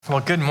Well,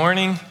 good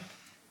morning.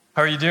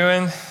 How are you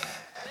doing?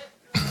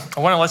 I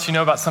want to let you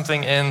know about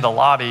something in the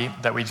lobby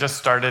that we just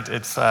started.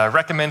 It's a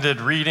recommended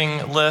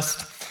reading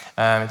list.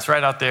 It's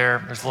right out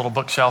there. There's a little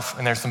bookshelf,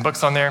 and there's some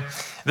books on there.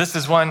 This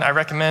is one I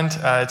recommend.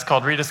 It's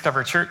called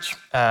Rediscover Church.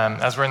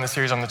 As we're in the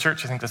series on the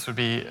church, I think this would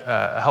be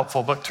a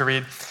helpful book to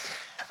read.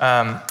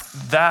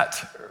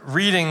 That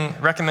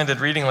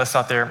recommended reading list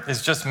out there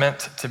is just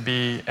meant to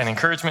be an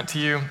encouragement to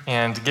you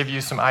and give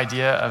you some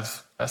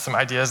ideas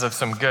of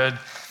some good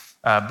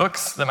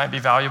books that might be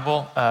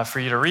valuable for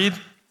you to read.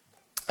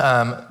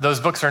 Those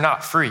books are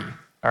not free,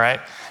 all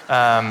right?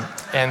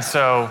 And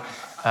so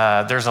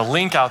there's a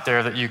link out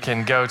there that you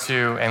can go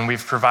to, and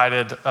we've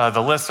provided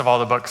the list of all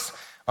the books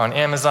on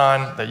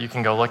Amazon that you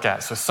can go look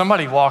at. So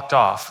somebody walked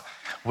off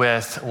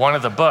with one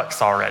of the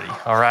books already,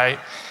 all right?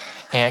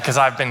 And because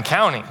I've been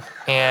counting,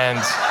 and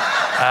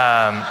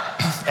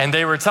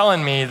they were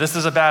telling me this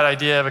is a bad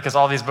idea because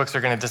all these books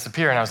are going to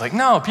disappear. And I was like,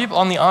 no, people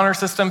on the honor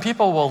system,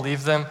 people will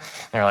leave them.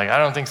 And they're like, I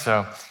don't think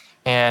so.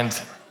 And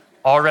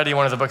already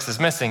one of the books is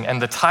missing.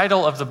 And the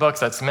title of the book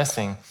that's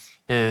missing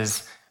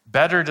is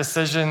Better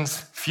Decisions,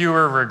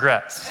 Fewer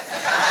Regrets.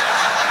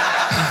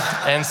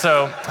 And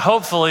so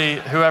hopefully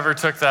whoever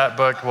took that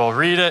book will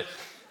read it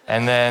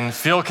and then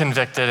feel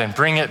convicted and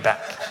bring it back.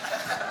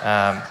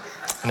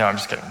 No, I'm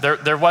just kidding.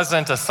 There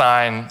wasn't a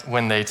sign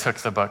when they took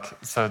the book,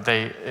 so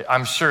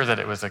I'm sure that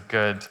it was a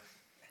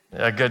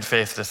good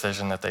faith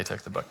decision that they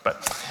took the book.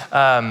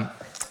 But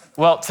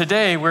well,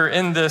 today we're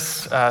in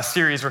this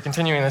series. We're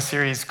continuing this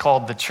series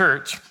called The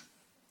Church,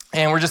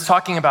 and we're just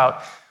talking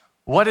about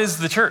what is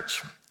the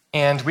church.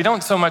 And we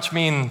don't so much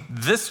mean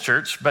this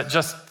church, but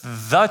just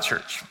the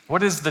church.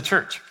 What is the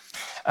church?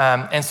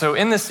 And so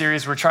in this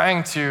series, we're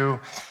trying to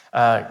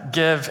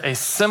give a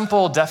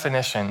simple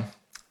definition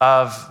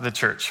of the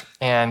church.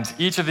 And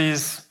each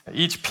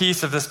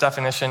piece of this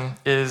definition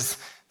is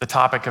the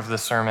topic of the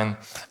sermon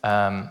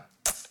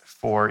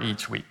for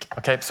each week.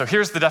 Okay, so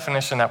here's the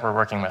definition that we're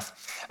working with.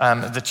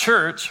 The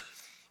church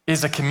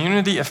is a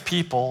community of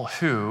people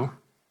who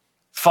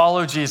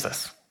follow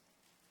Jesus,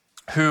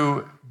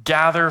 who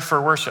gather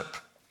for worship,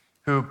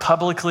 who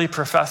publicly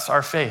profess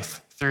our faith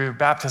through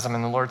baptism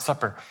and the Lord's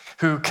Supper,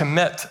 who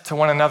commit to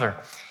one another,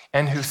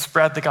 and who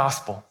spread the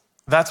gospel.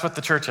 That's what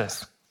the church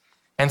is.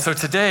 And so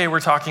today we're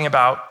talking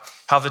about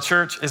how the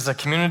church is a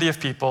community of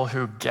people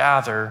who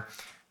gather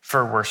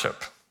for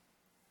worship.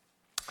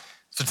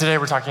 So today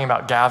we're talking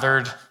about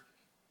gathered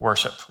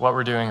worship, what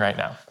we're doing right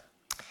now.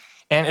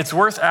 And it's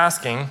worth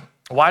asking,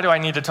 why do I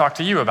need to talk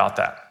to you about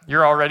that?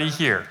 You're already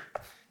here.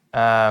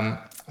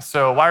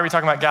 So why are we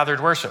talking about gathered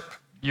worship?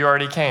 You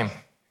already came.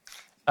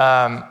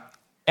 And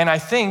I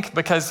think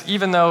because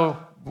even though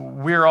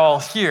we're all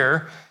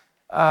here,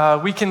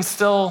 we can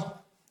still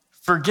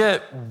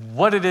forget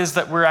what it is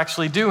that we're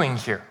actually doing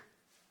here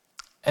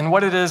and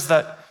what it is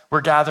that we're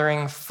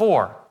gathering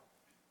for.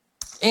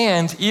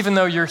 And even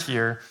though you're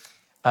here,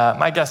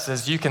 my guess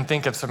is you can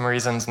think of some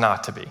reasons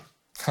not to be.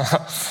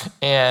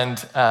 And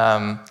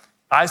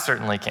I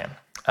certainly can.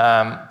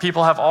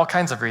 People have all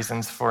kinds of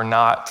reasons for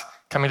not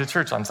coming to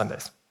church on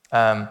Sundays.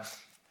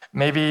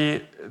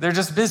 Maybe they're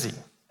just busy,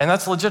 and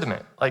that's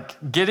legitimate.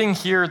 Like getting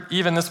here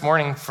even this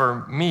morning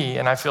for me,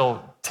 and I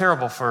feel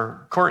terrible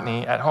for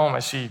Courtney at home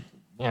as she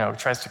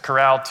tries to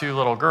corral two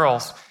little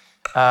girls,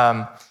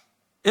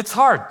 it's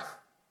hard.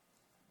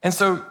 And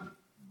so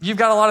you've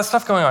got a lot of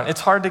stuff going on. It's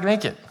hard to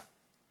make it.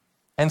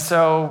 And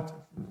so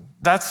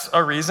that's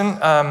a reason.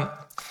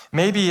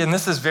 Maybe, and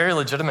this is very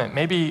legitimate,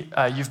 maybe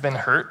you've been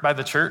hurt by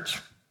the church,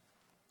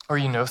 or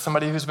you know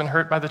somebody who's been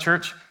hurt by the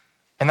church,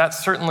 and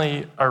that's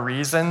certainly a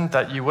reason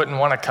that you wouldn't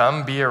want to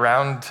come be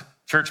around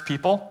church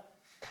people.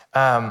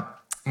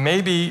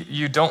 Maybe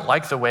you don't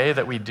like the way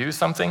that we do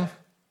something,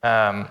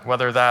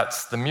 whether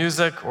that's the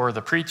music or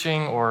the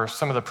preaching or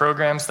some of the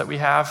programs that we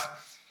have.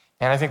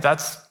 And I think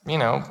that's,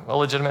 a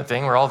legitimate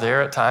thing. We're all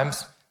there at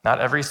times. Not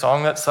every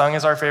song that's sung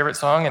is our favorite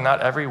song, and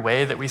not every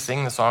way that we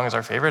sing the song is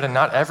our favorite, and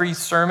not every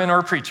sermon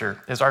or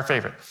preacher is our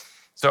favorite.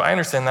 So I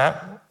understand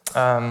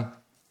that.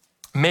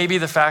 Maybe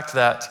the fact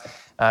that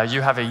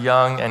you have a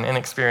young and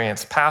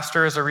inexperienced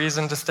pastor is a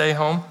reason to stay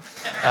home.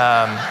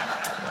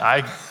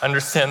 I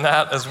understand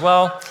that as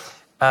well.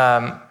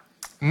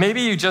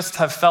 Maybe you just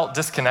have felt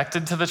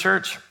disconnected to the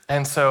church,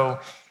 and so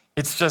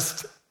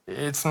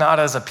it's not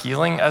as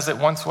appealing as it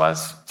once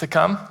was to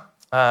come.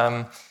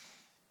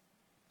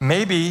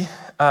 Maybe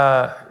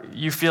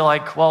you feel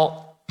like,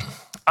 well,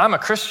 I'm a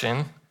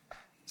Christian,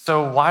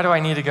 so why do I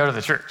need to go to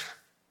the church?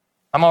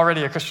 I'm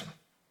already a Christian.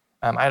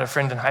 I had a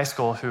friend in high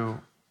school who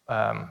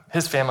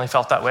his family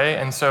felt that way,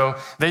 and so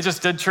they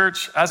just did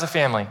church as a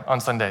family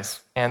on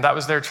Sundays, and that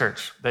was their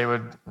church. They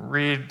would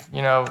read,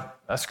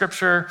 a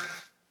scripture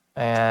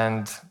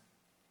and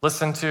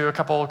listen to a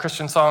couple of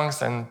Christian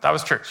songs, and that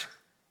was church.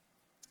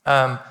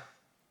 And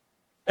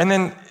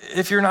then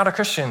if you're not a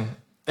Christian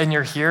and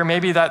you're here,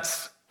 maybe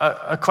that's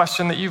a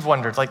question that you've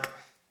wondered, like,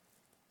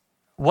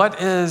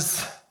 what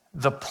is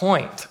the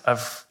point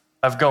of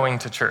going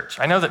to church?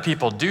 I know that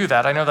people do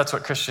that. I know that's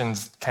what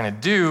Christians kind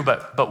of do,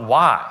 but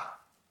why?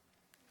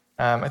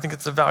 I think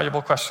it's a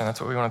valuable question.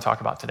 That's what we want to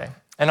talk about today.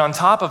 And on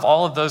top of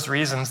all of those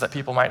reasons that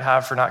people might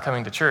have for not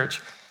coming to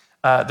church,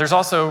 there's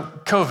also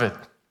COVID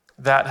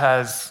that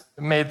has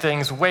made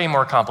things way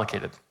more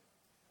complicated.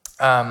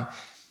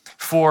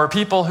 For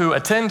people who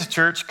attend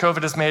church,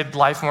 COVID has made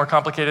life more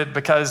complicated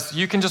because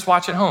you can just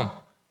watch at home.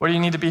 What do you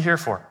need to be here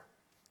for?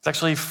 It's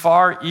actually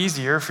far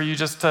easier for you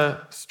just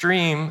to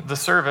stream the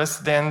service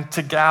than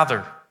to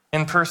gather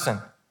in person.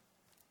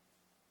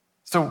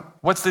 So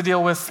what's the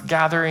deal with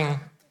gathering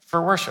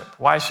for worship?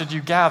 Why should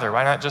you gather?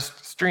 Why not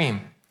just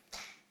stream?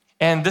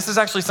 And this is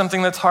actually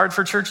something that's hard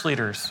for church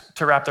leaders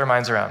to wrap their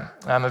minds around.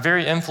 A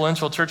very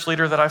influential church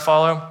leader that I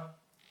follow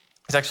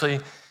is actually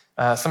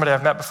somebody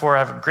I've met before,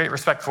 I have great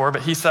respect for,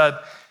 but he said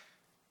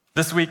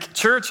this week,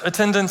 church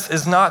attendance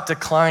is not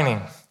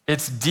declining,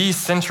 it's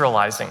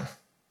decentralizing.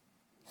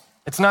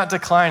 It's not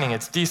declining,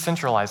 it's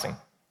decentralizing.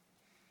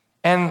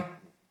 And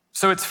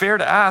so it's fair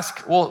to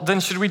ask, well, then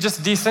should we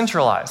just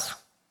decentralize?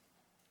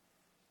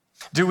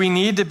 Do we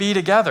need to be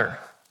together?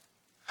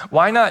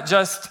 Why not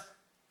just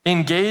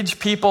engage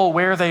people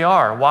where they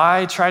are?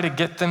 Why try to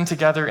get them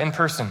together in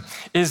person?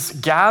 Is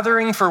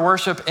gathering for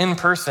worship in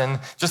person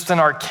just an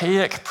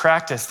archaic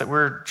practice that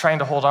we're trying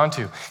to hold on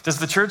to? Does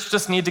the church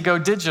just need to go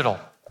digital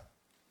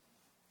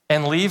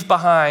and leave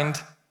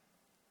behind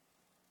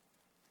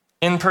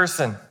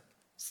in-person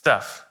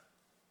stuff?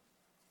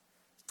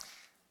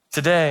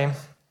 Today,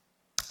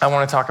 I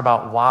want to talk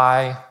about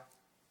why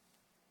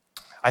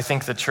I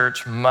think the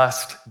church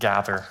must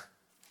gather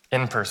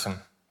in person.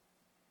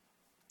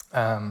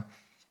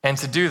 And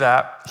to do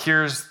that,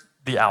 here's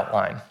the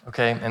outline,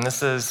 okay? And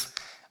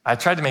I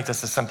tried to make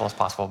this as simple as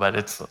possible, but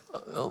it's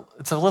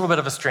a little bit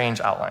of a strange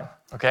outline,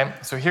 okay?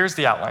 So here's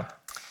the outline.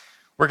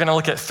 We're gonna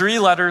look at 3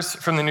 letters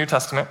from the New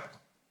Testament.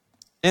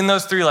 In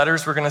those 3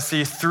 letters, we're gonna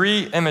see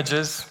 3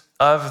 images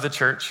of the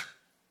church.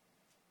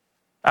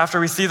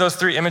 After we see those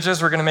 3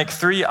 images, we're gonna make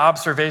 3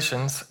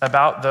 observations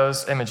about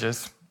those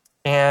images,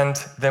 and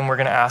then we're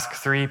gonna ask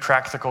 3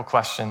 practical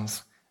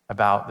questions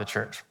about the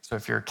church. So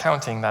if you're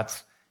counting,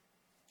 that's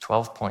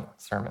 12-point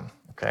sermon,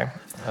 okay?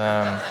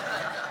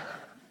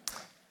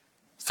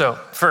 So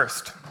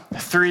first,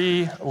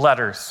 3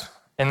 letters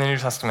in the New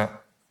Testament.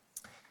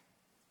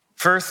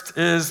 First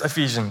is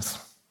Ephesians.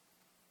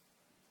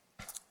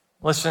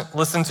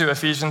 Listen to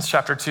Ephesians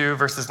chapter 2,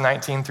 verses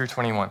 19 through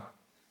 21.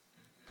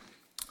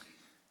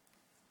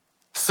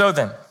 So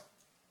then,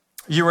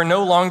 you are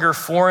no longer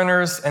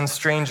foreigners and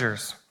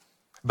strangers,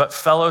 but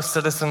fellow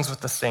citizens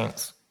with the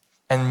saints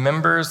and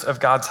members of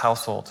God's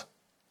household,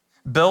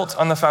 built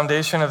on the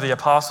foundation of the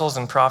apostles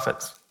and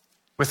prophets,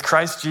 with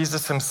Christ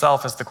Jesus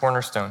himself as the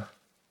cornerstone.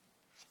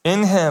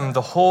 In him,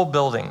 the whole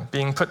building,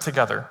 being put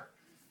together,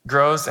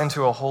 grows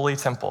into a holy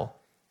temple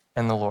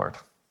in the Lord.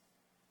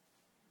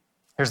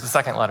 Here's the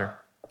second letter,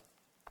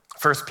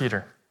 1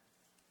 Peter.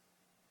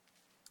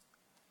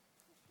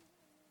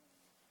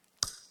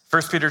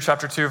 1 Peter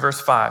chapter 2,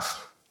 verse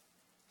 5.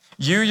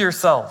 You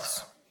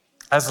yourselves,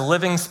 as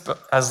living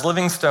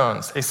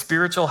stones, a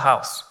spiritual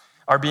house,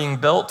 are being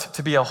built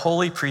to be a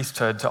holy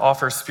priesthood to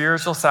offer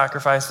spiritual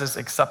sacrifices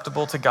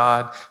acceptable to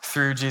God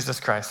through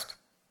Jesus Christ.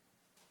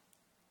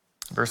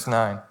 Verse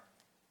 9.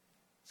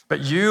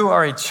 But you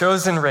are a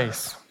chosen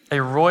race,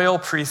 a royal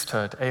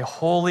priesthood, a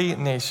holy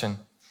nation,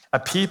 a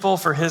people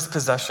for his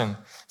possession,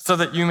 so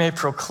that you may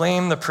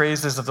proclaim the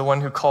praises of the one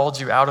who called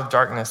you out of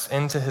darkness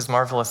into his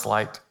marvelous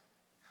light.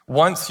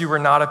 Once you were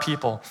not a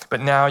people,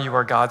 but now you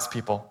are God's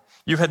people.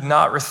 You had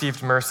not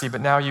received mercy, but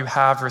now you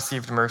have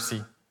received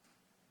mercy.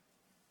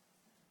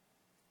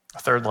 A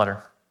third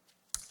letter,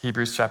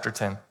 Hebrews chapter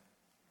 10.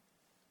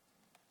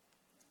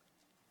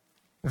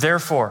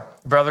 Therefore,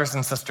 brothers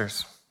and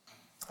sisters,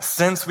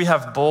 since we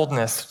have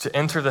boldness to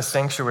enter the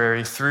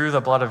sanctuary through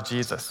the blood of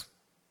Jesus,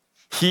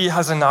 he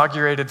has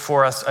inaugurated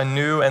for us a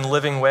new and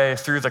living way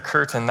through the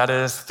curtain, that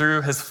is,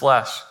 through his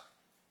flesh.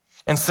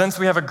 And since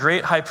we have a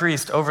great high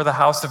priest over the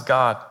house of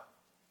God,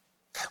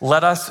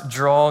 let us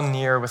draw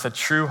near with a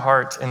true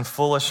heart in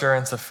full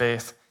assurance of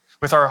faith,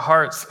 with our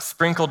hearts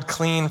sprinkled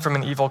clean from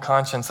an evil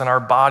conscience and our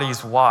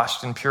bodies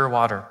washed in pure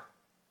water.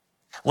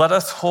 Let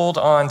us hold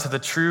on to the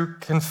true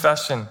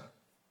confession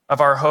of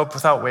our hope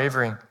without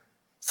wavering,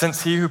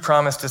 since he who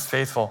promised is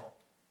faithful.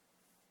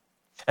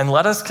 And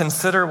let us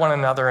consider one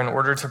another in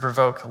order to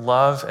provoke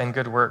love and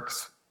good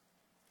works,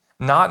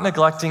 not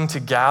neglecting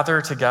to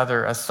gather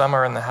together as some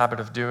are in the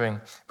habit of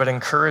doing, but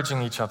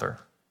encouraging each other,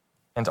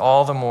 and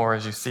all the more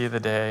as you see the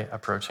day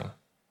approaching.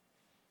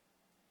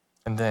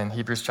 And then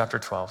Hebrews chapter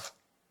 12.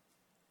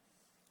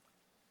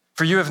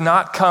 For you have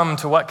not come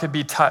to what could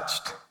be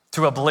touched,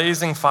 to a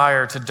blazing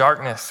fire, to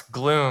darkness,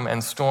 gloom,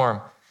 and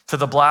storm, to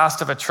the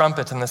blast of a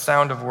trumpet and the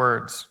sound of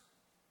words.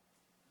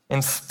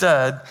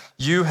 Instead,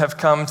 you have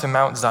come to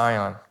Mount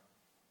Zion,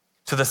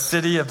 to the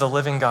city of the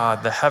living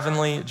God, the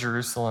heavenly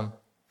Jerusalem,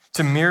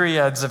 to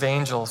myriads of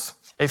angels,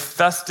 a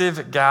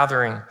festive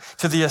gathering,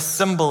 to the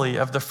assembly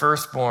of the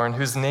firstborn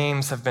whose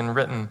names have been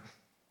written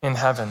in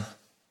heaven.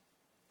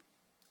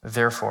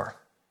 Therefore,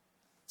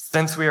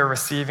 since we are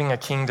receiving a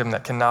kingdom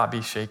that cannot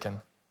be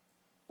shaken,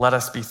 let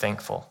us be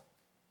thankful.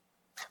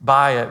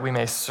 By it we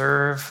may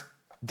serve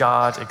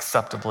God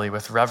acceptably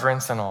with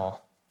reverence and awe,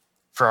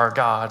 for our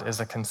God is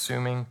a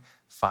consuming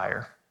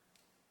fire.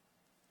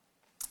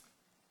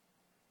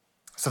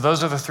 So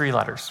those are the three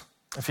letters: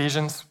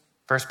 Ephesians,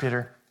 1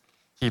 Peter,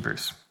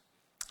 Hebrews.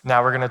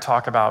 Now we're going to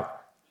talk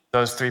about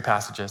those three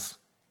passages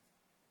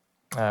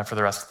for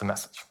the rest of the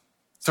message.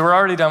 So we're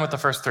already done with the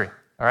first three,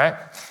 all right?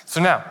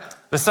 So now,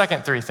 the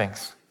second three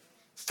things,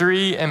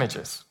 three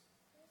images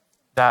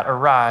that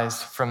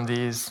arise from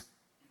these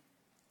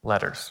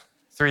letters.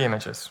 Three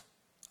images.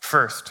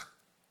 First,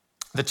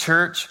 the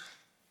church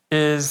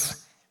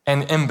is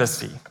an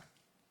embassy.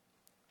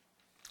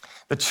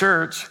 The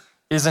church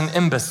is an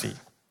embassy.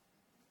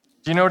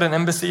 Do you know what an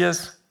embassy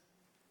is?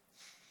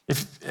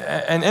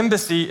 An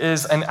embassy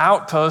is an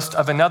outpost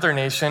of another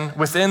nation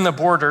within the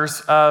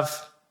borders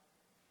of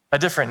a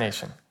different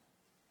nation.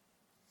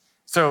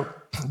 So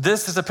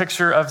this is a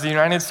picture of the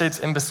United States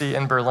Embassy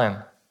in Berlin.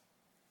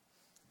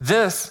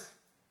 This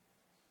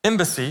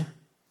embassy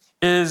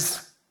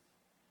is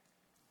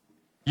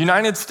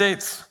United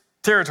States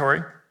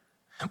territory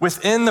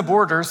within the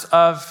borders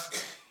of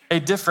a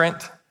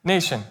different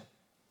nation.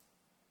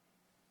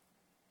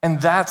 And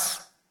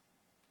that's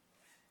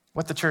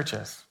what the church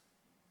is.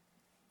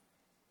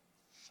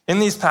 In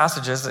these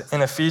passages,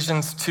 in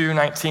Ephesians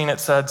 2:19, it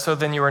said, "So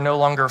then you are no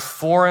longer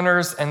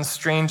foreigners and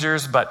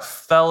strangers, but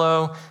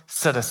fellow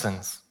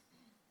citizens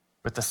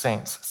with the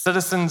saints."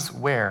 Citizens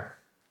where?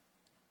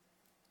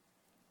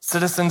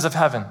 Citizens of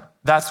heaven.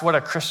 That's what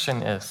a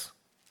Christian is.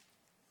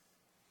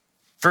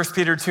 1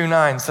 Peter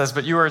 2:9 says,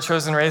 "But you are a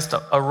chosen race,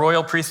 a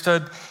royal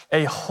priesthood,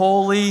 a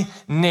holy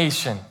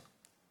nation."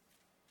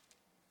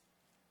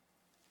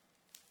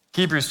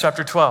 Hebrews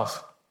chapter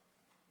 12.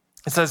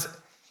 It says,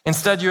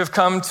 "Instead you have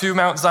come to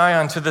Mount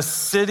Zion, to the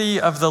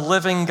city of the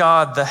living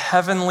God, the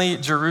heavenly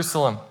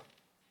Jerusalem."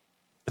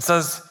 It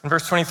says in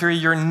verse 23,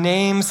 "Your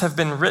names have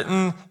been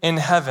written in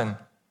heaven."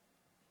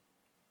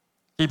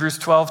 Hebrews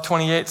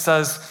 12:28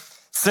 says,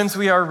 "Since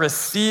we are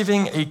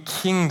receiving a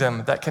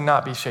kingdom that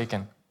cannot be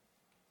shaken."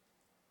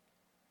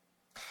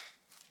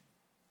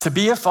 To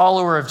be a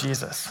follower of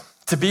Jesus,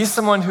 to be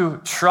someone who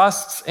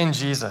trusts in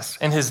Jesus,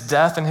 in his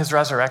death and his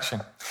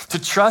resurrection, to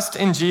trust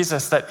in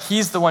Jesus that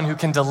he's the one who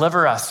can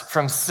deliver us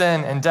from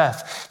sin and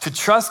death, to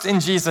trust in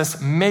Jesus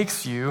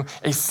makes you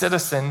a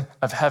citizen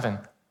of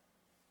heaven.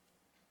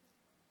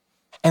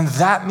 And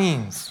that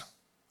means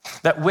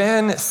that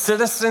when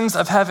citizens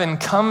of heaven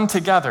come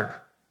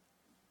together,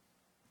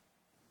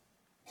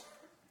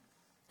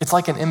 it's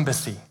like an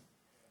embassy.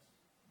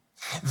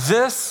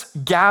 This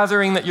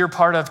gathering that you're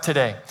part of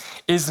today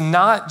is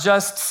not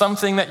just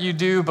something that you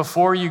do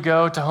before you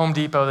go to Home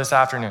Depot this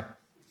afternoon.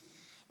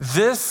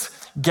 This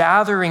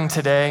gathering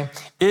today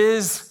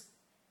is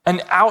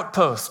an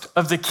outpost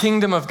of the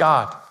kingdom of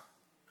God.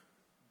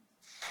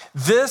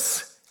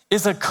 This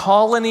is a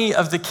colony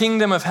of the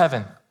kingdom of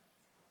heaven.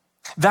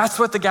 That's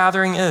what the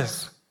gathering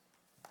is.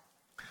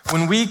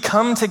 When we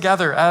come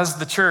together as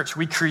the church,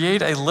 we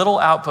create a little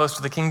outpost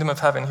of the kingdom of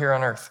heaven here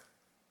on earth.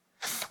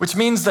 Which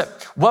means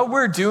that what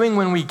we're doing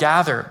when we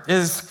gather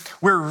is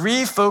we're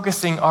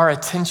refocusing our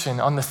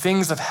attention on the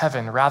things of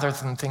heaven rather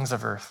than things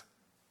of earth.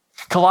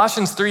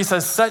 Colossians 3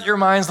 says, "Set your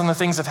minds on the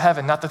things of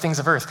heaven, not the things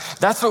of earth."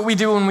 That's what we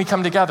do when we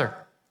come together.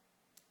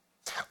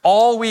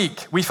 All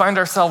week, we find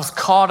ourselves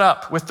caught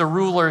up with the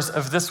rulers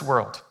of this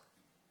world.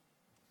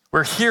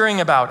 We're hearing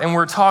about and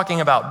we're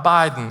talking about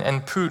Biden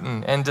and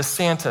Putin and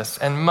DeSantis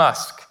and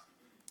Musk.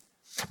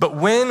 But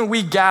when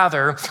we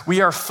gather,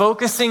 we are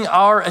focusing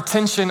our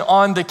attention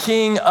on the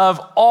King of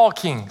all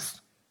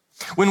kings.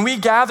 When we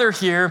gather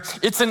here,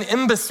 it's an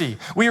embassy.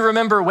 We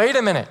remember, wait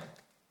a minute.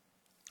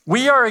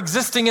 We are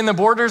existing in the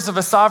borders of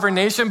a sovereign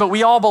nation, but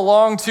we all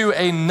belong to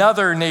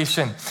another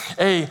nation,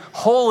 a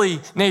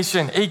holy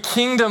nation, a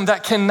kingdom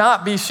that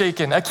cannot be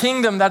shaken, a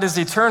kingdom that is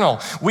eternal.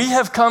 We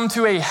have come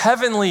to a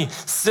heavenly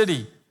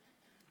city.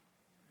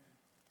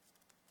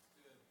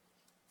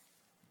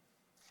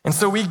 And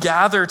so we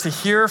gather to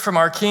hear from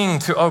our King,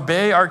 to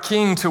obey our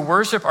King, to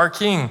worship our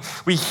King.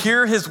 We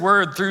hear his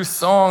word through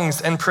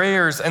songs and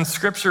prayers and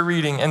scripture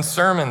reading and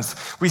sermons.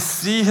 We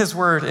see his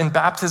word in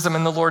baptism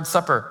and the Lord's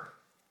Supper.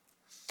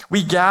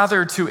 We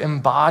gather to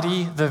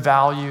embody the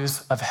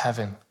values of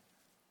heaven.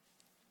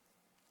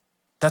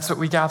 That's what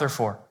we gather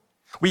for.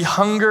 We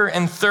hunger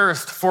and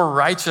thirst for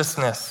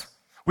righteousness.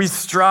 We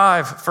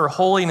strive for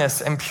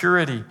holiness and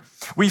purity.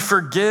 We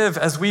forgive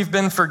as we've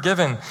been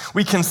forgiven.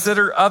 We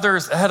consider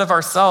others ahead of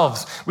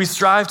ourselves. We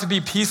strive to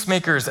be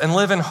peacemakers and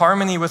live in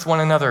harmony with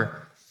one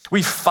another.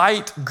 We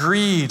fight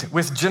greed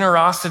with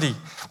generosity.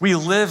 We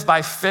live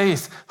by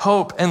faith,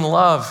 hope, and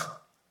love.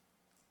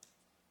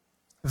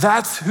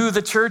 That's who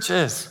the church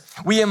is.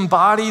 We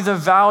embody the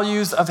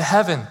values of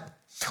heaven.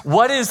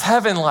 What is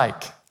heaven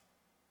like?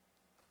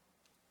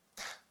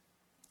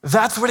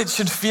 That's what it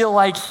should feel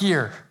like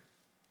here.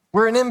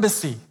 We're an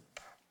embassy.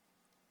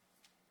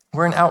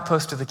 We're an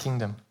outpost of the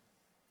kingdom.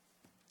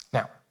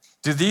 Now,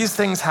 do these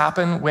things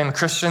happen when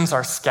Christians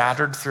are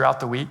scattered throughout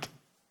the week?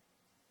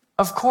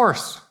 Of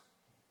course.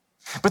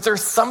 But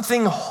there's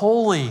something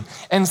holy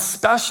and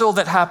special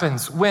that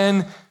happens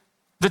when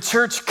the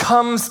church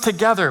comes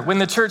together, when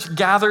the church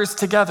gathers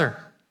together.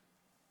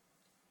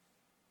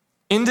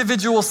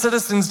 Individual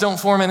citizens don't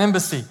form an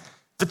embassy.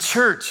 The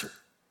church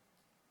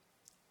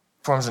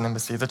forms an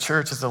embassy. The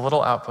church is a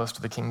little outpost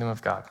of the kingdom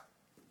of God.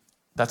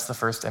 That's the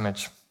first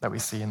image that we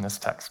see in this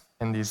text,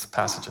 in these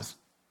passages.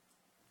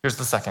 Here's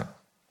the second.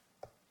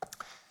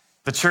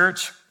 The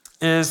church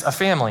is a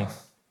family.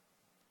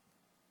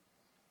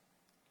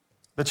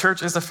 The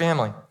church is a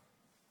family.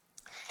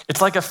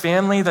 It's like a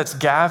family that's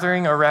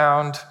gathering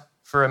around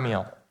for a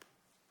meal.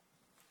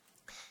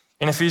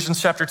 In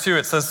Ephesians chapter 2,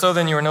 it says, "So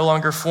then you are no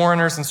longer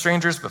foreigners and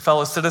strangers, but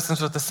fellow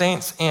citizens with the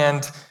saints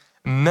and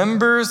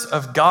members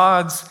of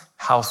God's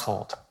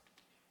household."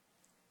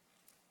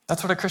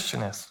 That's what a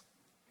Christian is.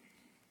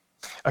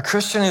 A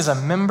Christian is a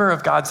member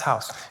of God's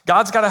house.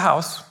 God's got a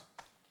house.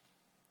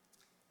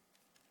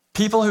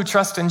 People who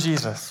trust in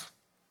Jesus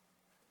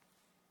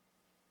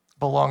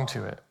belong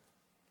to it.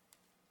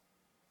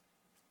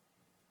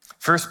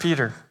 1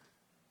 Peter,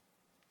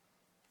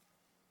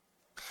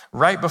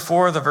 right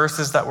before the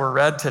verses that were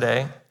read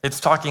today, it's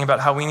talking about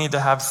how we need to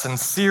have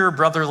sincere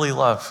brotherly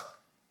love.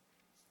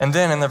 And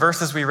then in the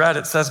verses we read,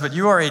 it says, "But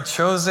you are a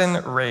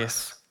chosen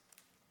race,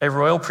 a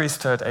royal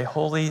priesthood, a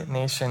holy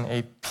nation,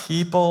 a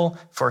people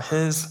for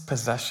his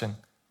possession."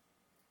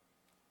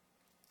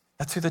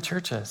 That's who the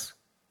church is.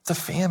 It's a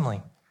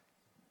family.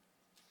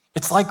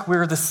 It's like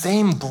we're the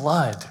same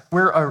blood.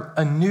 We're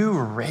a new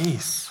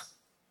race.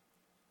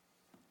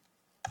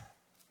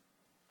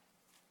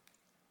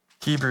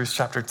 Hebrews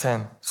chapter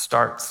 10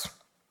 starts,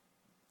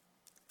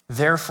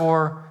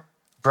 "Therefore,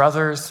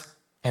 brothers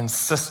and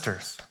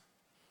sisters,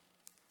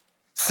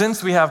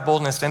 since we have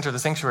boldness to enter the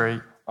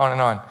sanctuary," on and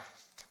on.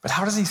 But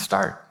how does he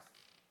start?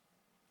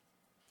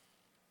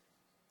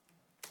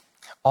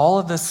 All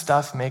of this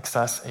stuff makes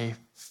us a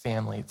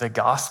family. The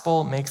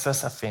gospel makes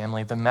us a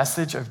family. The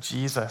message of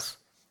Jesus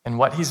and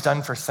what he's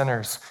done for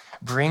sinners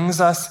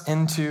brings us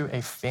into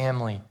a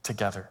family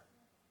together.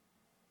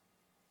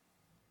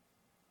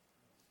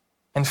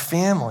 And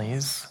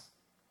families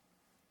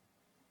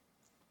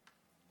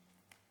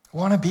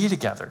want to be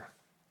together.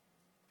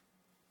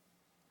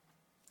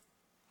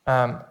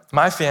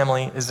 My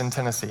family is in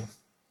Tennessee.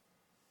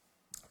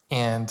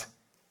 And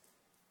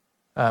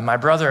my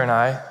brother and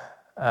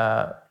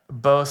I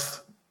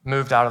both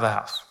moved out of the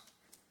house.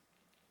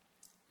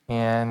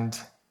 And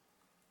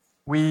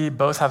we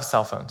both have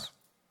cell phones.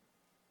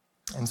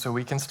 And so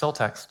we can still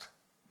text.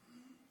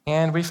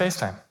 And we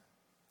FaceTime.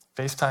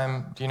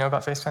 FaceTime, do you know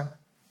about FaceTime?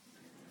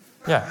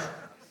 Yeah.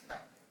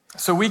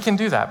 So we can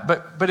do that.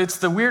 But it's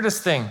the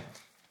weirdest thing.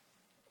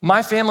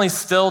 My family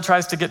still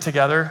tries to get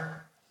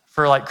together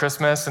for like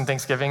Christmas and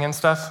Thanksgiving and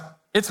stuff.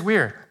 It's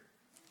weird.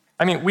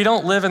 I mean, we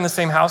don't live in the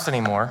same house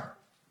anymore.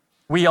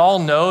 We all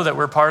know that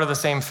we're part of the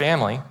same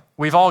family.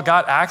 We've all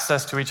got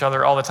access to each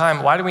other all the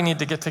time. Why do we need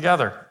to get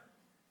together?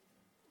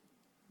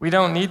 We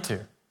don't need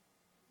to.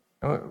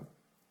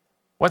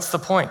 What's the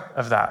point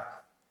of that?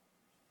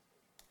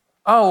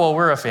 Oh, well,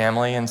 we're a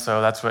family, and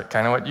so that's what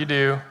you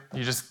do.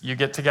 You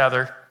get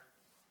together.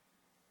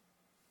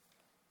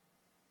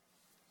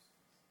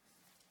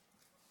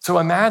 So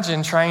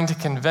imagine trying to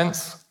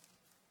convince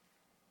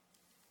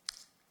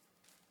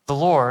the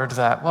Lord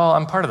that, well,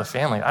 I'm part of the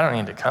family. I don't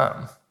need to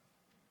come.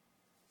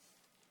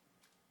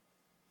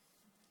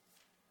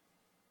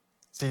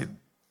 See,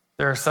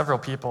 there are several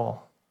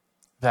people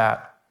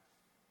that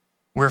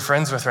we're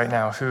friends with right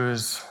now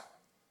whose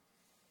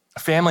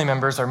family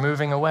members are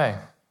moving away.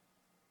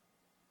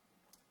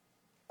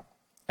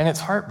 And it's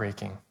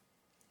heartbreaking.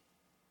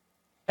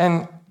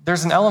 And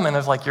there's an element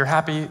of like, you're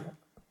happy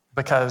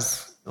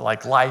because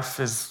like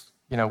life is,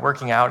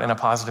 working out in a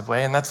positive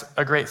way, and that's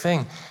a great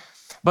thing.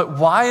 But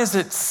why is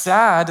it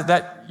sad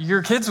that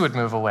your kids would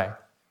move away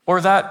or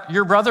that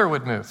your brother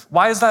would move?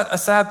 Why is that a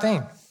sad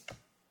thing?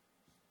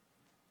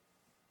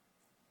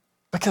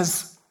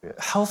 Because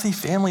healthy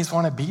families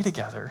want to be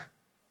together.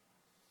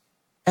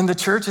 And the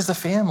church is a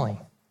family.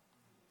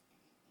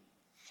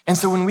 And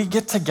so when we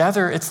get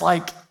together, it's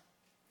like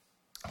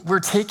we're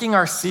taking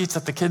our seats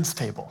at the kids'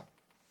 table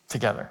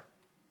together.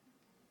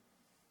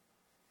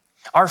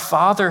 Our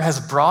Father has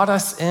brought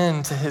us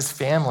into his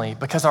family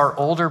because our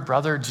older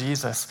brother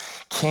Jesus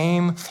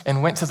came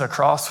and went to the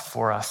cross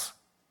for us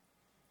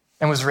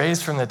and was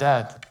raised from the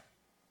dead.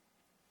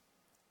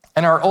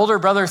 And our older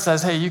brother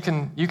says, hey, you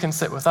can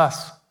sit with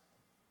us.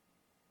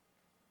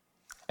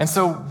 And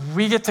so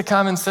we get to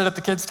come and sit at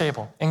the kids'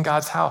 table in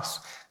God's house.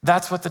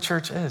 That's what the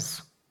church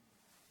is.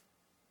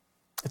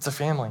 It's a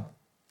family.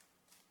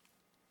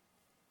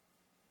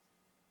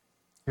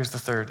 Here's the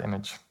third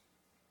image.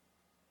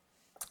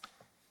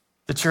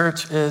 The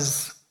church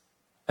is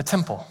a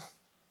temple.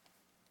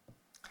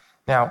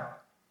 Now,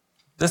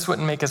 this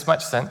wouldn't make as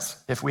much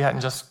sense if we hadn't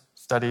just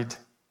studied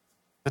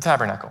the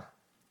tabernacle.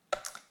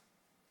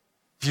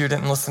 If you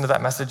didn't listen to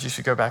that message, you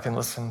should go back and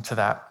listen to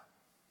that.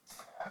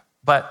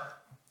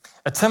 But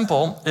a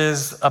temple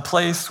is a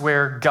place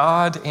where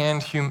God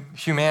and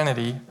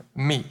humanity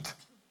meet.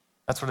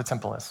 That's what a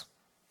temple is.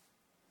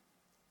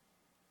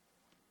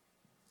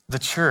 the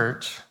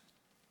church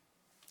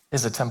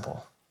is a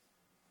temple.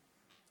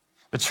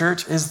 The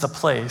church is the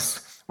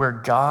place where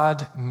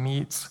God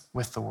meets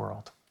with the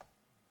world.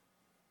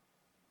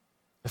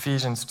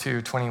 Ephesians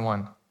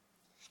 2:21.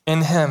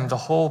 In him, the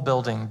whole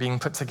building being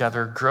put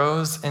together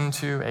grows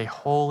into a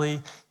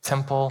holy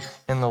temple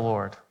in the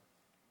Lord.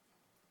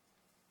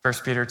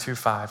 1 Peter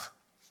 2:5.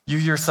 You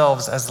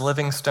yourselves as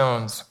living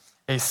stones,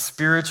 a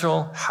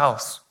spiritual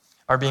house,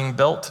 are being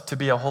built to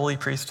be a holy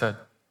priesthood,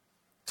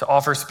 to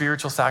offer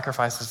spiritual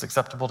sacrifices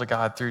acceptable to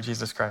God through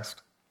Jesus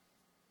Christ.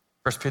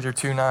 1 Peter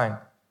 2:9.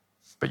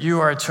 But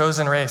you are a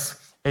chosen race,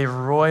 a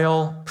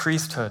royal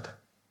priesthood,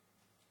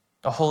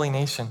 a holy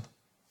nation,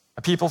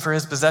 a people for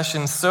his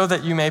possession, so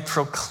that you may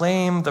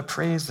proclaim the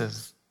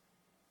praises.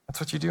 That's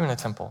what you do in a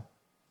temple.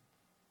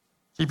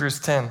 Hebrews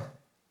 10,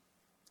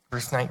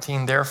 verse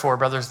 19, therefore,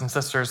 brothers and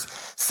sisters,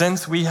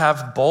 since we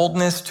have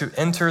boldness to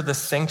enter the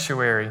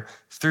sanctuary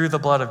through the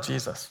blood of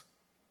Jesus.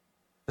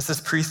 This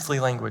is priestly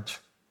language.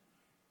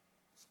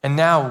 And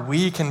now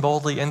we can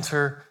boldly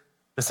enter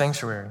the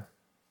sanctuary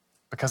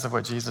because of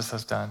what Jesus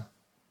has done.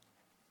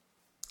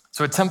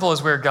 So a temple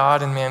is where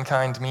God and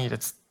mankind meet.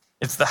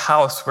 It's the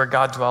house where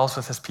God dwells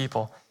with his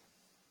people.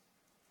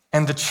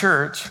 And the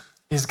church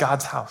is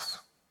God's house.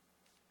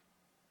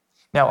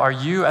 Now, are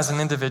you as an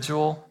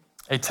individual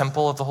a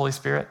temple of the Holy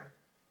Spirit?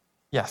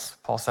 Yes,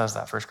 Paul says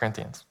that, 1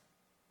 Corinthians.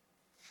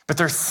 But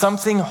there's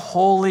something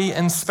holy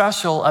and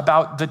special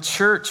about the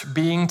church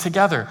being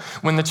together.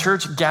 When the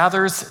church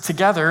gathers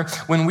together,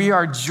 when we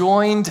are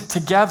joined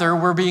together,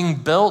 we're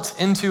being built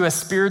into a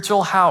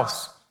spiritual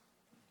house.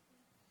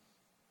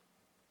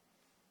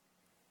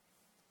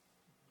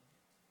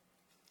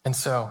 And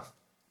so,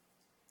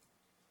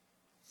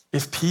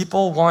 if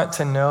people want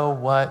to know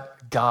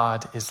what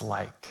God is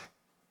like,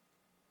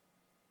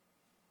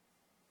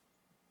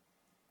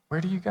 where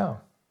do you go?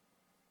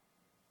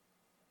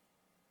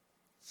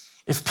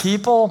 If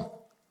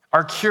people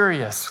are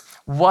curious,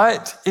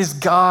 what is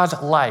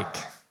God like?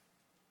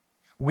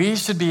 We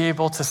should be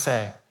able to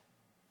say,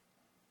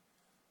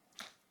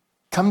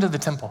 come to the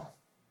temple.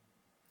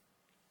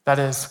 That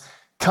is,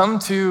 come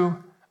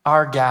to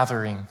our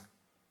gathering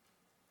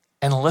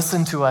and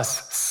listen to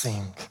us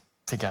sing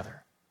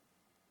together.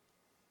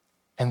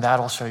 And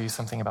that'll show you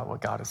something about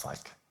what God is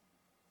like.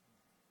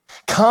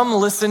 Come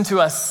listen to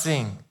us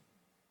sing.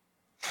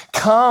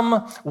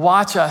 Come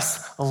watch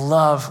us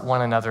love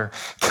one another.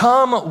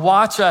 Come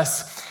watch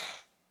us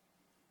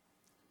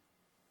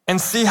and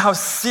see how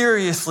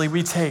seriously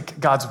we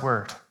take God's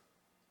word.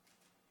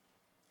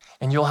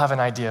 And you'll have an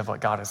idea of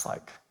what God is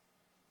like.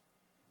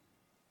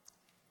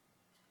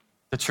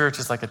 The church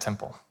is like a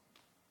temple.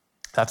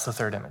 That's the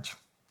third image.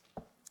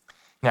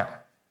 Now,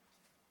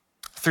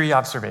 3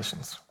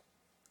 observations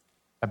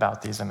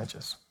about these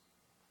images.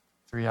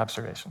 3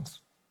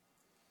 observations.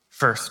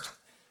 First,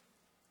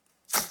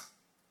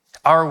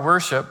 our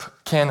worship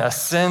can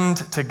ascend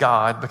to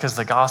God because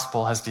the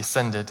gospel has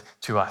descended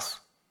to us.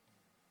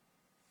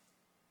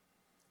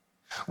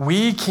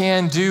 We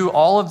can do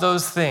all of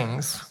those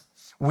things.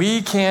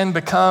 We can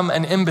become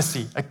an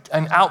embassy,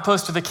 an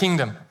outpost of the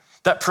kingdom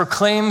that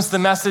proclaims the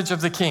message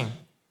of the king.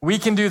 We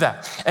can do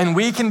that. And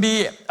we can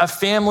be a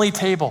family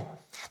table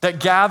that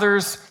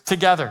gathers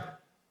together.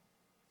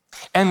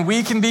 And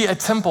we can be a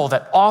temple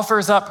that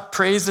offers up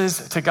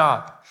praises to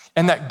God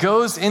and that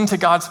goes into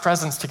God's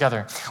presence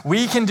together.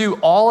 We can do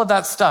all of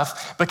that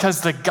stuff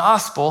because the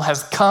gospel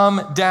has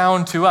come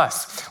down to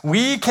us.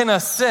 We can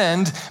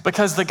ascend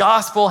because the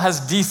gospel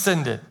has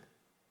descended.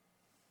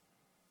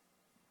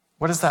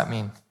 What does that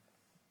mean?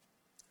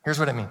 Here's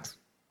what it means.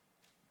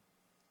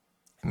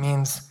 It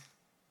means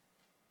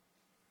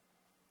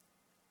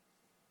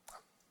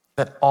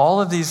that all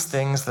of these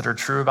things that are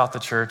true about the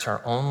church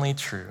are only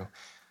true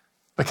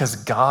because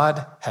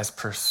God has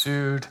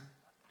pursued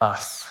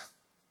us.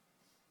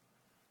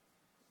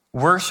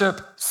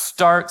 Worship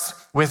starts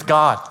with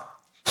God.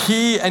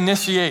 He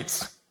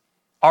initiates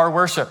our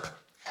worship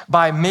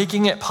by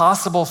making it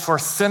possible for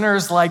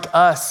sinners like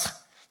us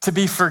to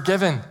be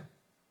forgiven.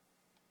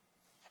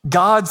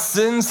 God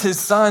sends his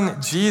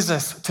son,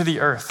 Jesus, to the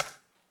earth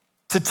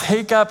to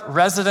take up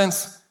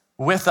residence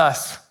with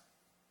us.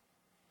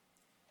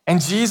 And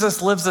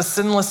Jesus lives a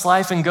sinless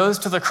life and goes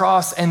to the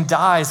cross and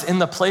dies in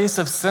the place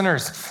of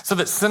sinners so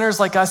that sinners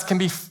like us can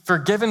be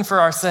forgiven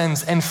for our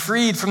sins and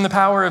freed from the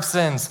power of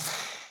sins.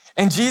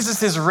 And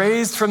Jesus is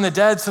raised from the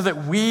dead so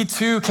that we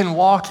too can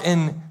walk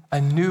in a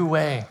new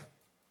way.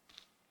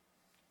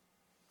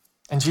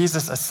 And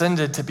Jesus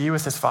ascended to be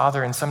with his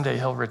Father, and someday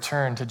he'll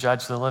return to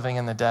judge the living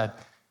and the dead.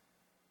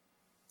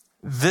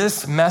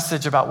 This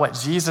message about what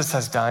Jesus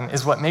has done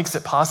is what makes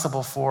it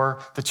possible for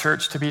the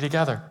church to be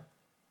together.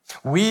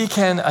 We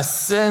can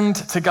ascend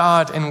to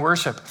God in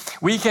worship.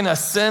 We can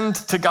ascend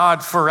to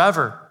God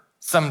forever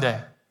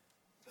someday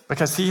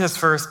because he has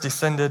first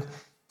descended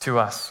to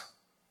us.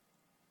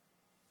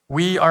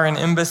 We are an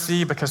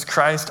embassy because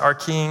Christ, our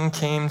King,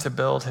 came to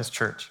build his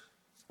church.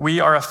 We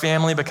are a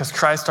family because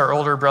Christ, our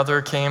older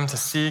brother, came to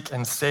seek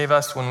and save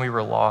us when we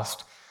were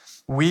lost.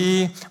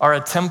 We are a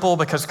temple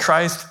because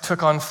Christ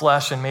took on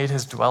flesh and made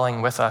his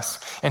dwelling with us,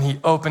 and he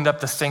opened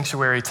up the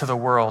sanctuary to the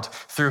world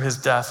through his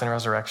death and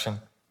resurrection.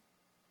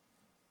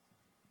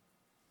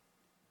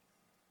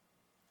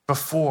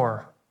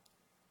 Before,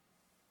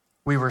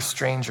 we were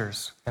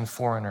strangers and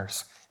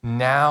foreigners.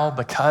 Now,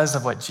 because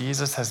of what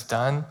Jesus has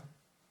done,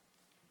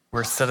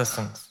 we're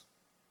citizens.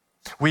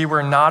 We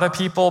were not a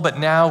people, but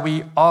now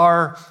we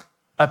are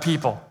a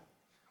people.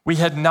 We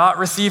had not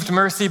received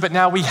mercy, but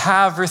now we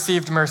have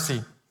received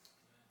mercy.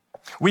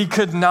 We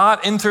could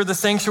not enter the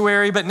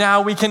sanctuary, but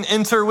now we can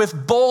enter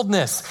with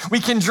boldness. We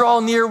can draw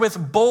near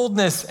with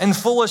boldness and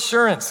full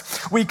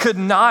assurance. We could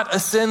not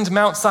ascend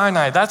Mount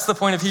Sinai. That's the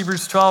point of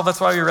Hebrews 12. That's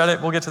why we read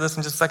it. We'll get to this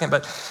in just a second.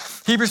 But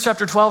Hebrews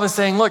chapter 12 is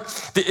saying, look,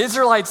 the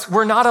Israelites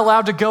were not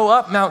allowed to go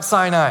up Mount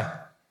Sinai.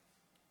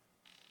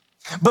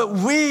 But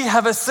we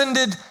have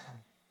ascended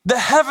the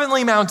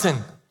heavenly mountain.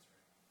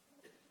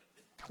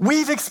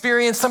 We've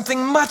experienced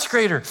something much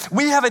greater.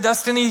 We have a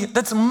destiny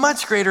that's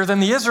much greater than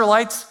the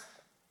Israelites.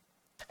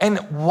 And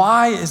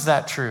why is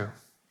that true?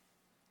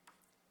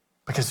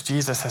 Because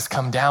Jesus has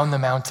come down the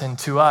mountain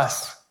to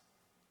us.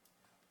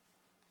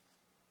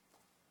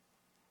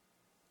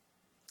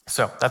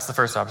 So that's the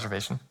first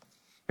observation.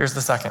 Here's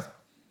the second.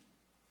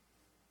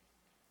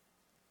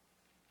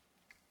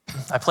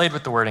 I played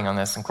with the wording on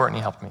this, and Courtney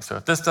helped me. So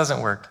if this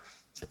doesn't work,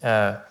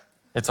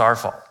 it's our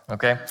fault,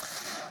 okay?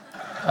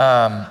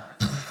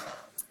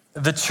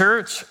 The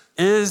church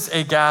is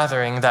a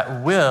gathering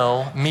that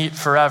will meet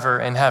forever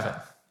in heaven.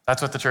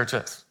 That's what the church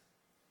is.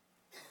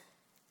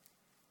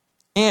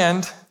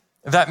 And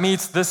that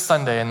meets this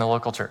Sunday in the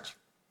local church.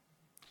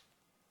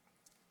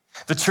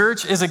 The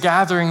church is a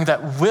gathering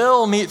that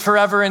will meet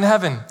forever in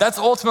heaven. That's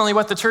ultimately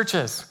what the church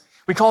is.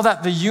 We call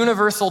that the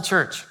universal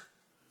church.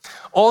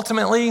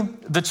 Ultimately,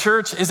 the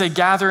church is a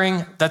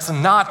gathering that's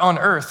not on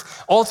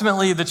earth.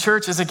 Ultimately, the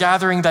church is a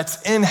gathering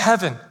that's in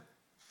heaven.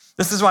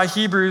 This is why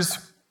Hebrews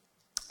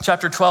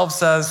chapter 12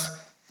 says,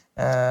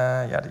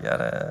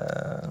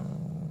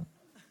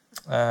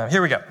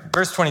 here we go,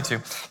 verse 22.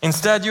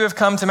 Instead, you have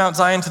come to Mount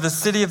Zion, to the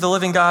city of the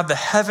living God, the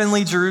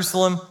heavenly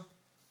Jerusalem,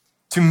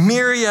 to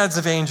myriads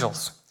of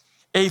angels,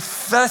 a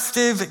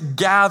festive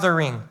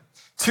gathering,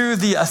 to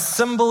the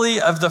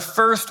assembly of the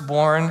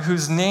firstborn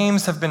whose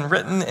names have been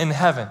written in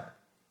heaven.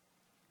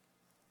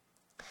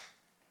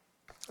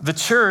 The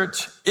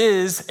church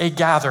is a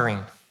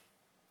gathering.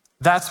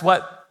 That's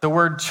what the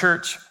word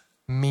church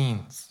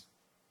means.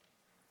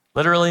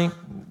 Literally,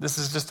 this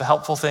is just a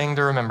helpful thing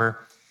to remember.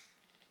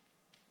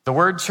 The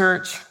word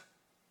church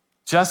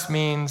just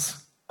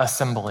means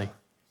assembly,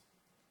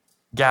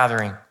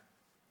 gathering.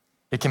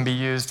 It can be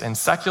used in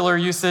secular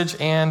usage,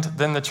 and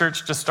then the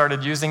church just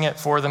started using it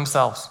for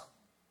themselves.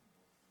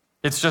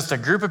 It's just a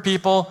group of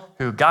people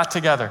who got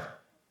together.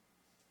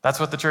 That's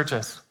what the church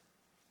is.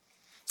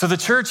 So the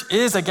church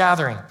is a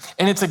gathering,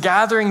 and it's a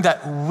gathering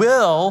that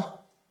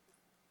will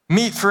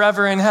meet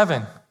forever in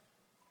heaven.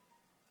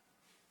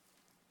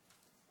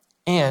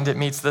 And it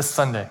meets this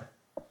Sunday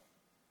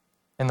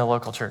in the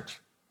local church.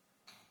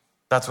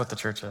 That's what the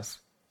church is.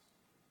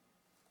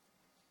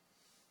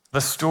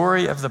 The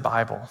story of the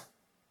Bible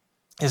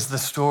is the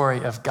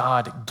story of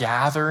God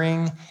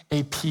gathering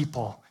a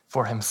people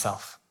for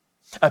himself,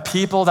 a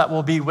people that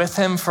will be with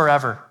him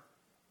forever.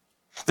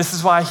 This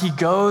is why he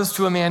goes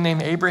to a man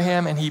named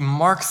Abraham and he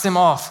marks him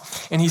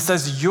off and he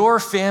says, your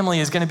family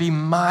is going to be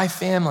my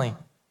family.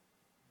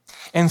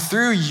 And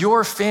through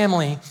your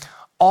family,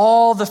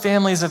 all the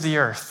families of the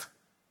earth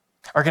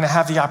are going to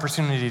have the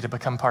opportunity to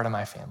become part of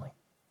my family.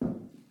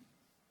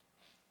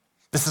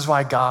 This is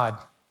why God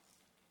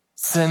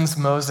sends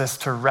Moses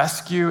to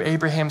rescue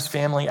Abraham's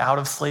family out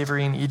of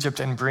slavery in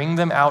Egypt and bring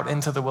them out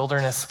into the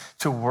wilderness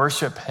to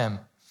worship him,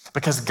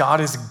 because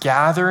God is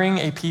gathering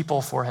a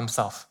people for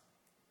himself.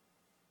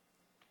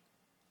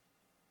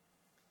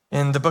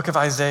 In the book of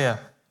Isaiah,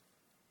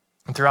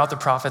 and throughout the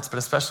prophets, but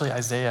especially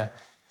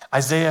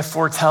Isaiah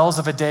foretells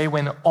of a day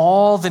when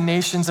all the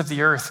nations of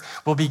the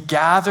earth will be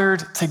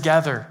gathered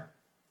together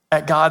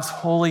at God's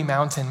holy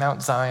mountain,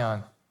 Mount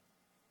Zion.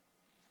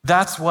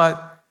 That's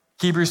what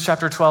Hebrews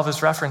chapter 12 is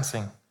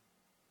referencing.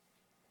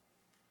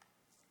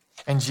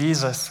 And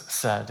Jesus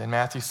said in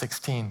Matthew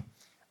 16,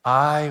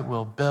 I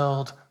will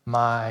build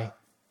my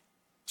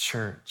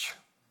church.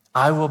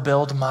 I will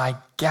build my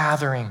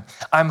gathering.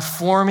 I'm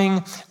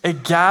forming a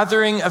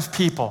gathering of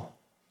people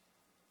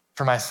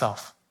for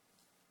myself.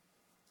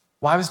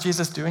 Why was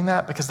Jesus doing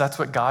that? Because that's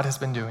what God has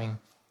been doing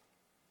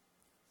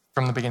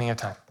from the beginning of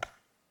time.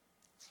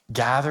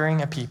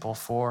 Gathering a people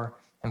for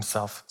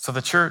himself. So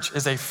the church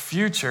is a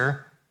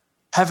future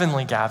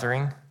heavenly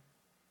gathering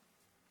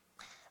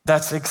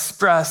that's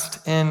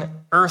expressed in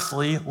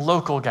earthly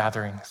local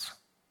gatherings.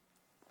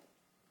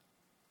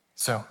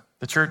 So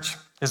the church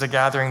is a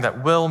gathering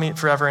that will meet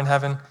forever in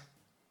heaven,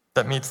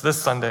 that meets this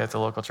Sunday at the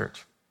local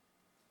church.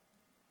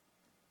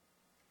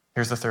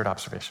 Here's the third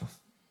observation.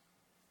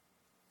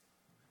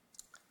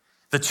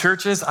 The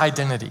church's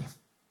identity,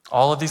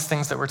 all of these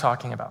things that we're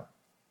talking about,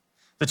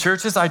 the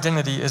church's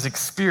identity is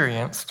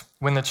experienced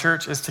when the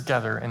church is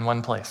together in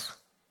one place.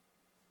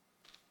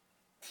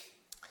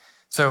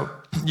 So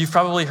you've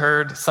probably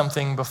heard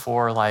something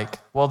before like,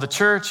 well, the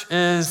church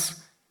is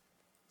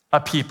a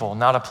people,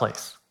 not a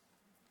place.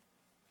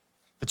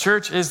 The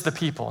church is the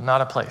people,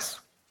 not a place.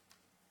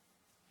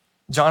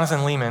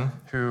 Jonathan Leeman,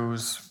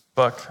 whose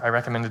book I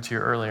recommended to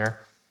you earlier,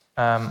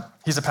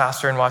 he's a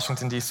pastor in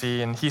Washington,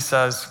 D.C., and he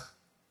says,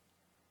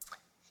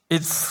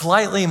 it's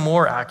slightly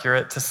more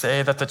accurate to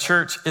say that the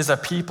church is a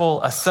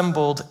people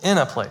assembled in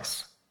a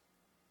place.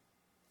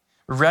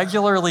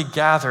 Regularly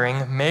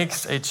gathering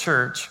makes a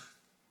church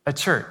a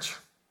church.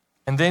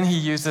 And then he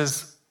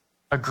uses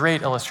a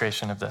great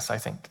illustration of this, I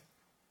think.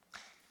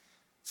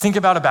 Think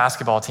about a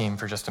basketball team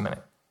for just a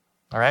minute,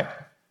 all right?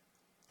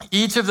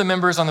 Each of the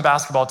members on the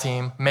basketball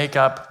team make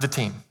up the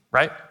team,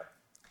 right?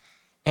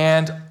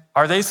 And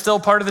are they still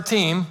part of the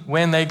team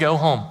when they go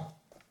home?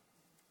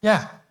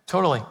 Yeah,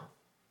 totally.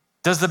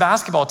 Does the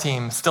basketball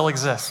team still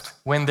exist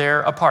when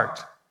they're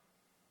apart?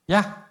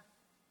 Yeah.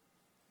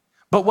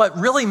 But what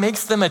really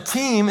makes them a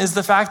team is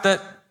the fact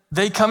that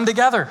they come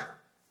together.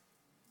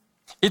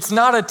 It's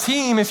not a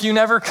team if you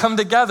never come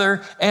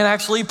together and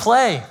actually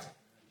play.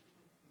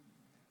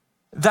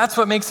 That's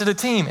what makes it a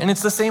team. And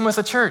it's the same with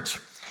a church.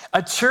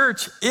 A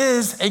church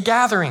is a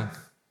gathering.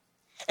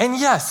 And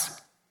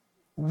yes,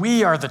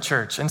 we are the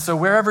church. And so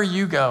wherever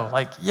you go,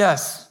 like,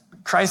 yes,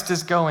 Christ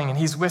is going and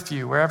he's with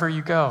you wherever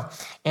you go.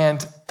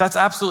 And that's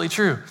absolutely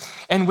true.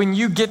 And when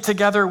you get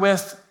together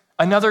with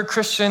another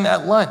Christian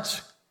at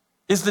lunch,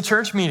 is the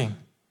church meeting?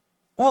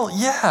 Well,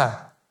 yeah,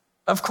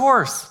 of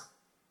course.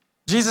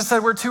 Jesus said,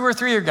 where 2 or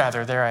 3 are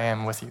gathered, there I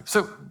am with you.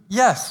 So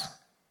yes.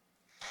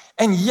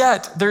 And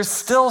yet there's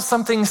still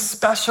something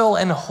special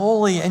and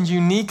holy and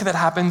unique that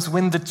happens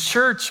when the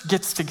church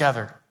gets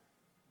together.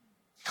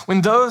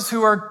 When those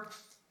who are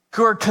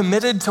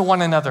committed to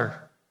one another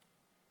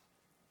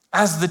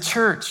as the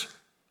church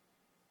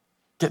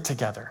get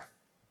together.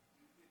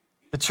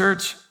 The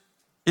church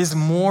is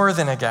more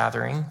than a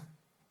gathering,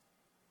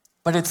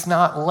 but it's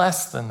not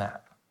less than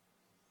that.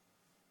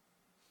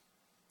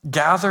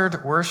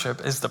 Gathered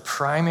worship is the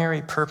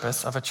primary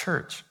purpose of a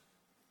church.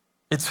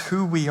 It's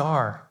who we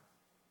are.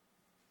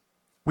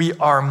 We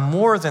are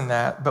more than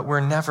that, but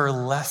we're never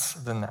less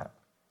than that.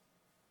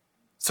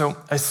 So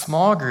a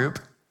small group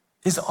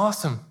is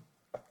awesome.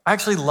 I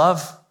actually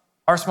love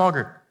our small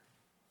group.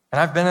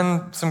 And I've been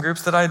in some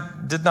groups that I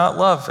did not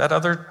love at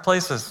other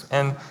places.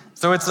 And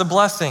so it's a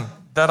blessing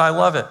that I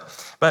love it.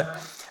 But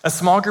a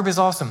small group is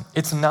awesome.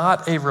 It's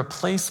not a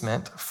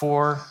replacement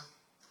for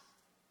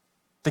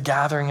the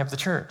gathering of the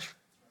church.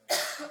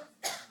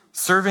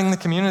 Serving the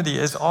community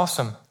is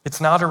awesome.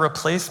 It's not a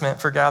replacement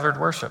for gathered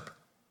worship.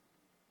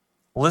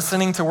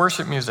 Listening to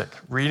worship music,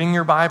 reading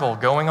your Bible,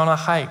 going on a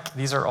hike,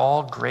 these are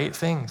all great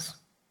things.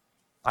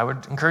 I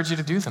would encourage you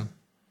to do them.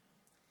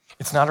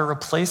 It's not a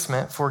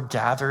replacement for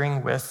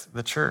gathering with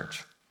the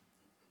church.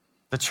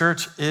 The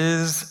church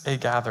is a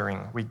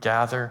gathering. We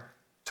gather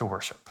to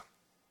worship.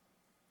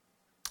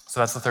 So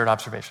that's the third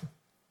observation.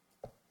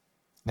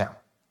 Now,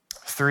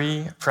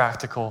 3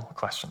 practical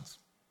questions.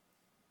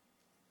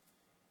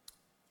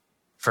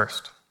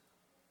 First,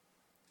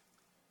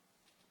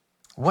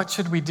 what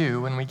should we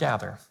do when we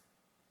gather?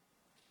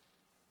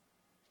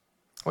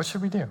 What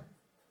should we do?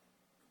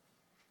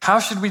 How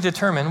should we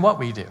determine what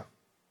we do?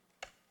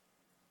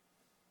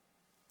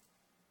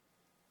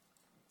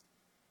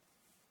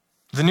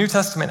 The New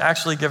Testament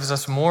actually gives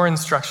us more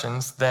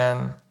instructions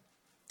than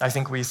I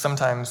think we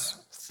sometimes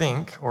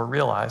think or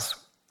realize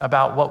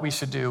about what we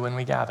should do when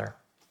we gather.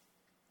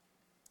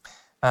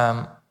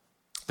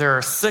 There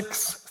are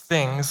 6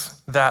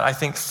 things that I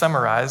think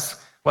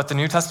summarize what the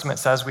New Testament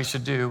says we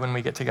should do when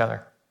we get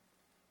together.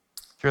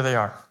 Here they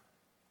are.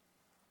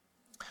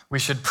 We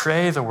should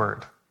pray the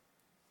word.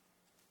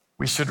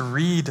 We should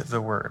read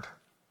the word.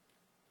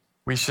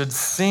 We should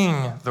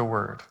sing the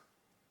word.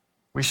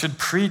 We should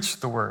preach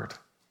the word.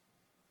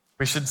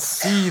 We should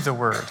see the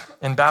word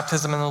in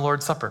baptism and the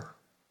Lord's Supper.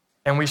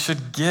 And we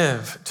should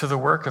give to the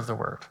work of the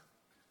word.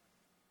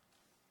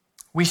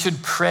 We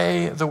should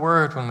pray the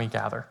word when we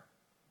gather.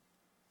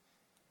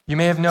 You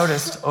may have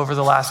noticed over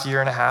the last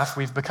year and a half,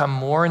 we've become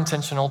more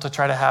intentional to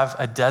try to have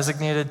a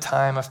designated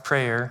time of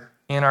prayer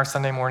in our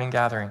Sunday morning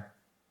gathering.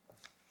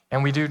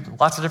 And we do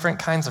lots of different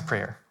kinds of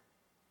prayer.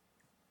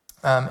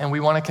 And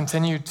we want to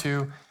continue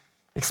to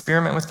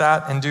experiment with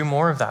that and do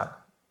more of that.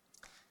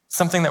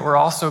 Something that we're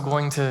also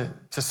going to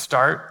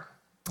start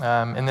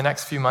in the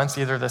next few months,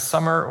 either this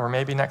summer or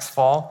maybe next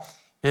fall,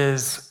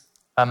 is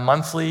a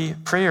monthly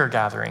prayer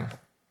gathering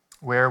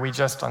where we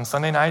just, on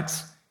Sunday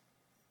nights,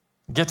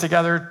 get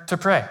together to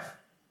pray.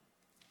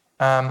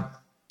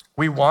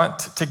 We want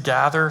to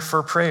gather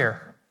for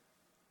prayer.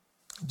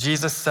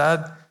 Jesus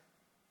said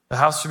the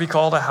house should be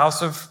called a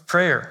house of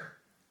prayer.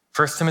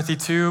 1 Timothy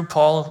 2,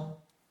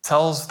 Paul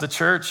tells the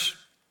church,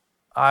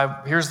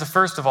 here's the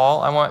first of all,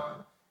 I want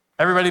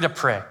everybody to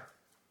pray.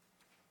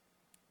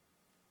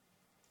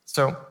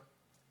 So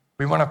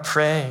we want to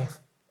pray,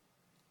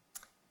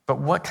 but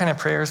what kind of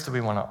prayers do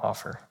we want to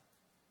offer?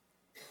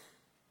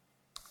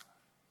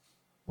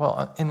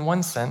 Well, in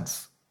one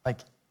sense, like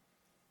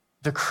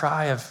the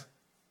cry of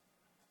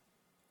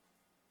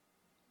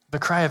The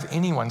cry of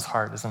anyone's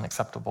heart is an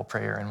acceptable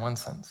prayer in one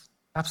sense.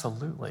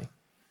 Absolutely.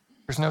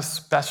 There's no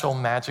special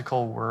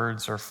magical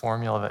words or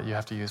formula that you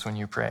have to use when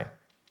you pray.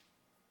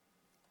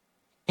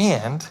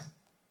 And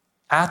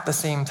at the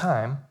same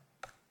time,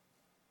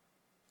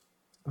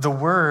 the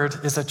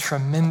word is a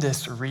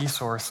tremendous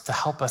resource to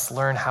help us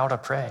learn how to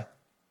pray.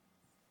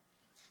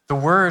 The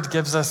word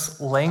gives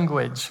us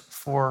language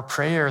for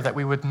prayer that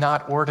we would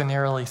not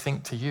ordinarily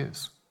think to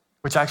use,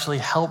 which actually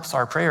helps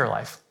our prayer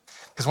life.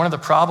 Because one of the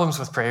problems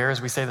with prayer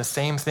is we say the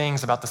same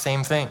things about the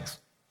same things.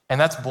 And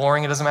that's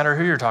boring. It doesn't matter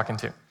who you're talking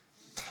to.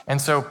 And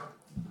so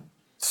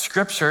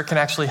Scripture can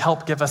actually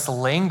help give us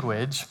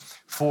language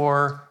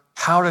for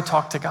how to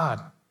talk to God.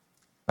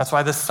 That's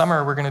why this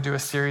summer we're going to do a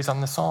series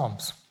on the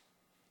Psalms.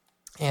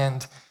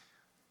 And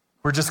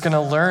we're just going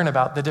to learn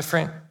about the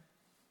different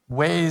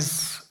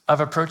ways of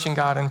approaching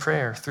God in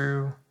prayer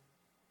through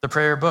the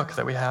prayer book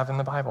that we have in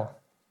the Bible.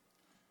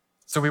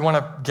 So we want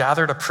to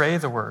gather to pray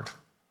the word.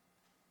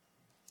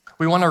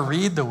 We want to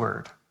read the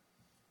word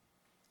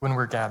when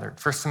we're gathered.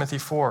 1 Timothy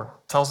 4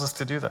 tells us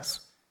to do this.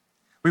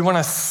 We want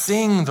to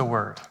sing the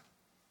word.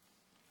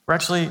 We're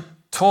actually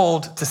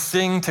told to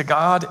sing to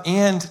God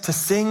and to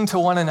sing to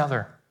one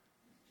another.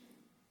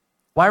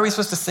 Why are we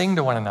supposed to sing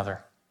to one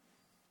another?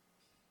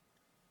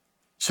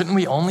 Shouldn't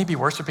we only be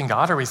worshiping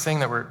God? Are we saying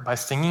that by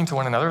singing to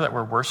one another that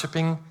we're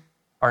worshiping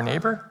our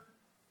neighbor?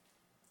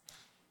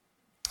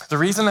 The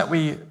reason that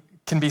we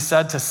can be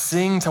said to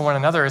sing to one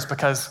another is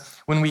because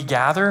when we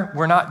gather,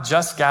 we're not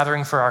just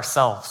gathering for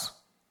ourselves.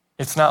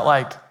 It's not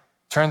like,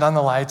 turn on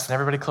the lights and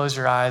everybody close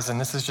your eyes and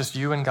this is just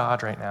you and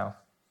God right now.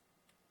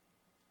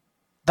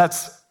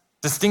 That's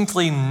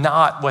distinctly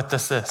not what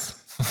this is.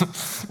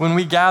 When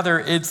we gather,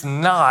 it's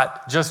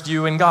not just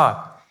you and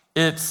God.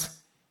 It's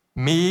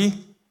me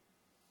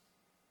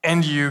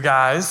and you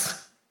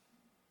guys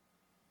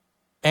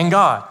and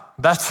God.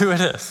 That's who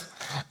it is.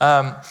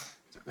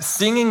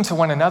 Singing to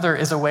one another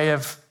is a way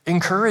of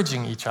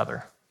encouraging each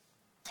other.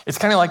 It's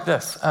kind of like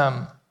this.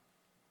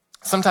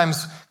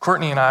 Sometimes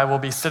Courtney and I will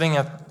be sitting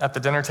at the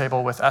dinner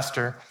table with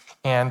Esther,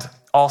 and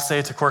I'll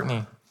say to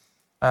Courtney,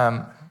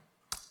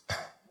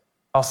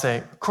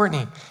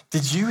 Courtney,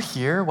 did you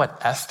hear what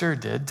Esther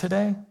did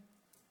today?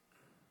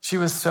 She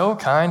was so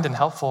kind and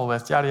helpful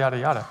with yada, yada,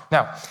 yada.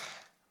 Now,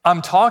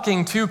 I'm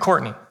talking to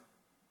Courtney,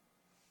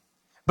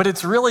 but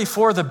it's really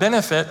for the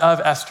benefit of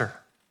Esther.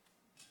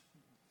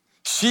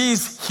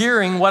 She's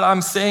hearing what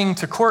I'm saying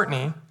to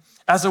Courtney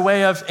as a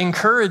way of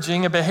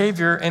encouraging a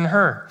behavior in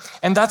her.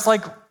 And that's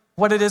like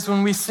what it is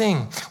when we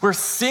sing. We're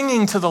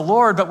singing to the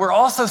Lord, but we're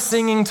also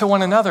singing to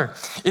one another.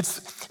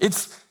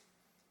 It's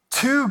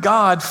to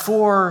God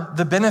for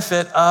the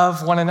benefit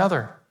of one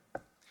another.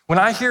 When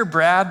I hear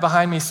Brad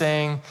behind me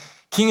saying,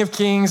 King of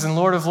Kings and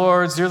Lord of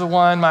Lords, you're the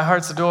one my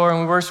heart's adore and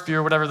we worship you,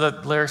 or whatever the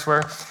lyrics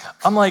were,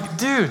 I'm like,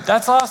 dude,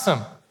 that's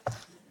awesome.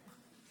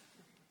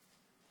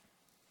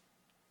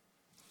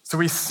 So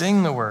we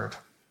sing the word.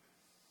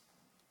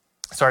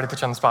 Sorry to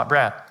put you on the spot,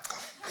 Brad.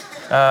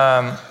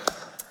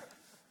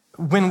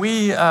 When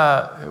we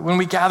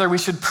gather, we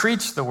should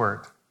preach the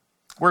word.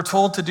 We're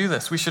told to do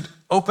this. We should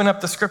open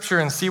up the scripture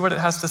and see what it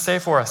has to say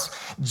for us.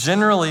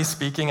 Generally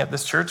speaking, at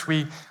this church,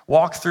 we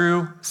walk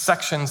through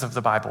sections of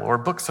the Bible or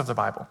books of the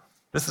Bible.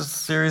 This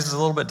series is a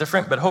little bit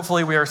different, but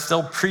hopefully we are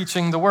still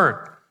preaching the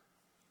word.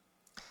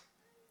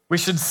 We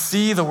should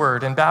see the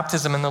word in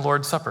baptism and the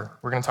Lord's Supper.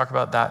 We're going to talk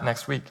about that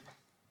next week.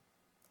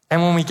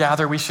 And when we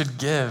gather, we should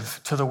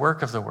give to the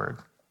work of the word.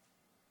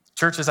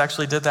 Churches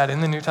actually did that in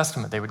the New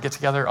Testament. They would get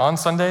together on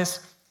Sundays,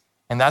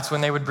 and that's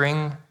when they would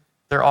bring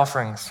their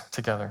offerings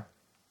together.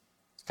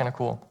 It's kind of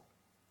cool.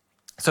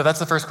 So that's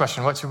the first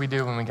question. What should we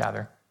do when we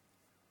gather?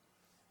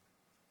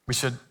 We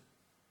should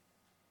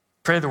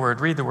pray the word,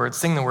 read the word,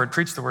 sing the word,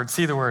 preach the word,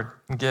 see the word,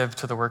 and give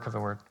to the work of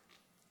the word.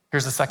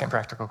 Here's the second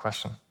practical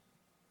question.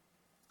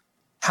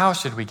 How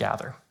should we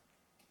gather?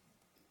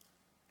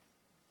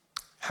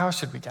 How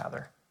should we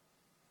gather?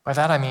 By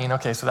that I mean,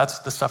 okay, so that's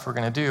the stuff we're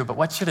going to do, but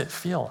what should it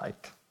feel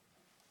like?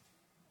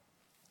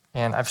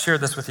 And I've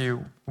shared this with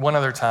you one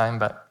other time,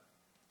 but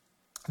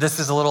this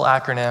is a little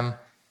acronym.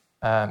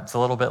 It's a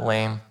little bit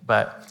lame,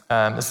 but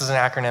this is an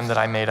acronym that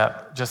I made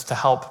up just to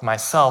help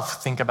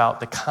myself think about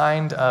the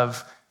kind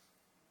of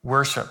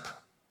worship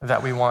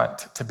that we want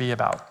to be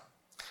about.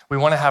 We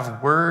want to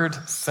have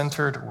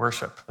word-centered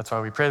worship. That's why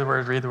we pray the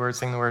word, read the word,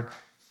 sing the word.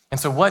 And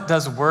so what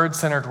does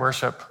word-centered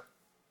worship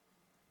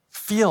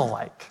feel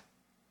like?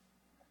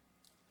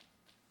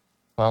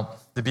 Well,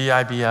 the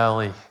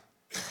Bible.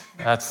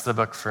 That's the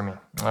book for me.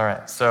 All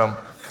right, so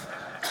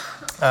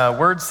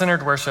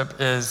word-centered worship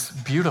is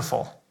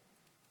beautiful.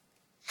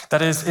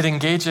 That is, it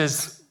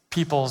engages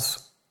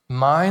people's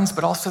minds,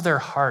 but also their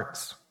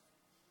hearts.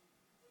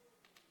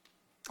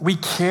 We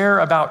care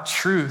about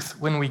truth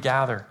when we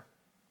gather,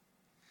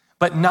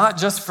 but not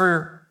just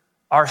for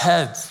our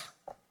heads.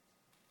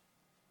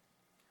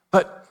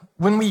 But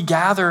when we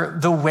gather,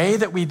 the way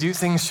that we do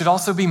things should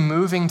also be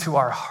moving to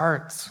our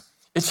hearts.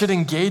 It should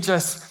engage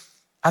us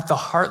at the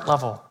heart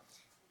level.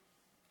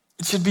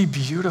 It should be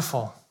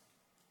beautiful.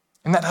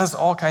 And that has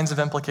all kinds of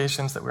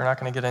implications that we're not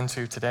going to get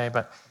into today,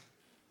 but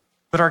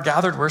our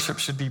gathered worship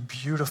should be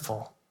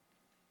beautiful.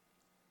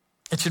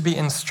 It should be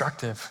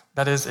instructive.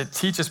 That is, it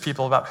teaches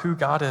people about who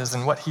God is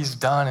and what he's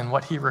done and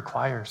what he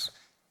requires.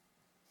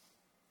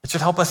 It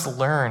should help us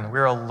learn.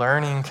 We're a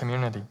learning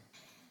community.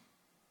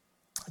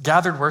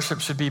 Gathered worship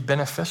should be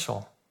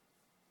beneficial.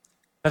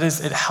 That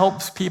is, it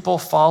helps people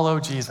follow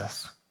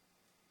Jesus.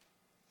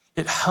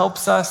 It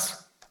helps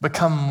us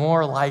become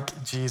more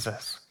like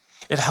Jesus.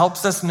 It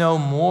helps us know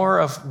more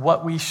of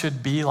what we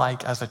should be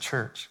like as a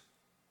church.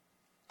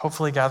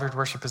 Hopefully, gathered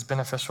worship is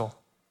beneficial.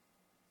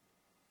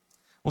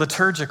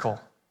 Liturgical.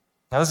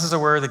 Now, this is a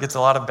word that gets a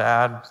lot of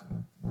bad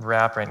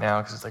rap right now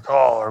because it's like,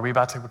 oh, are we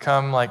about to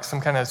become like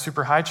some kind of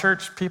super high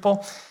church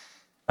people?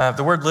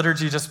 The word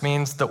liturgy just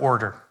means the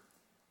order.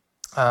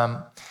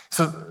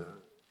 So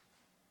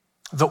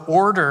the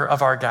order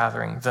of our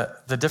gathering,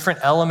 the different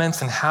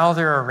elements and how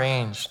they're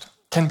arranged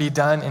can be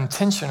done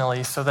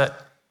intentionally so that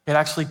it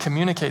actually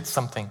communicates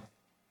something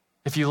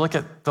if you look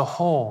at the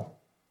whole.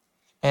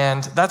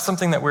 And that's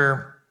something that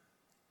we're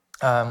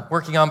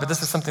working on, but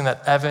this is something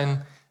that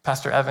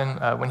Pastor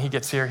Evan, when he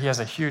gets here, he has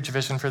a huge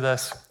vision for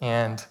this,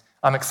 and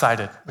I'm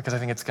excited because I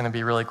think it's going to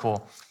be really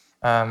cool.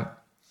 And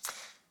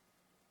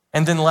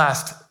then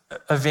last,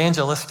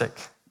 evangelistic.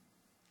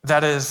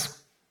 That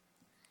is,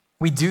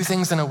 we do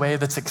things in a way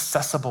that's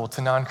accessible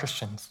to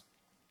non-Christians.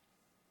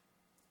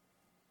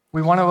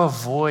 We want to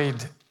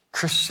avoid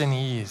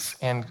Christianese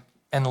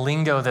and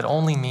lingo that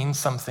only means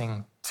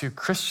something to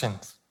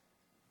Christians.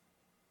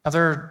 Now,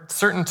 there are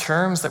certain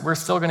terms that we're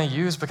still going to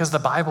use because the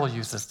Bible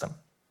uses them.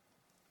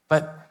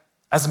 But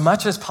as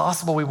much as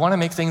possible, we want to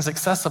make things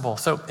accessible.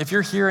 So if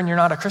you're here and you're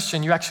not a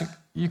Christian,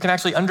 you can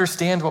actually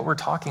understand what we're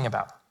talking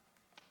about.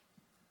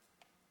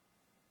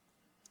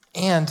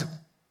 And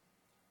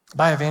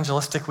by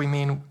evangelistic, we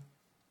mean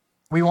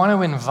we want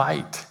to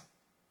invite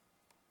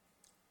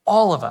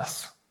all of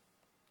us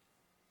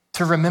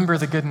to remember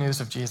the good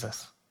news of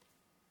Jesus.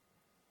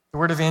 The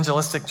word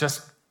evangelistic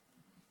just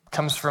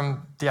comes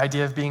from the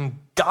idea of being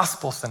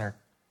gospel-centered.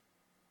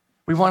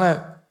 We want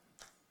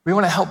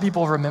to help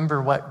people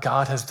remember what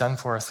God has done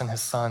for us in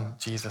his son,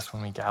 Jesus,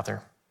 when we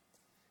gather.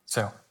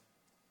 So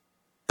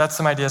that's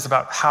some ideas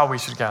about how we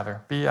should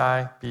gather.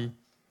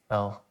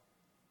 Bible.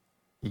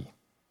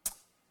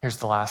 Here's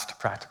the last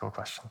practical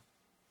question.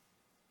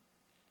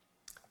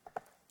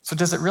 So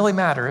does it really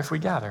matter if we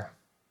gather?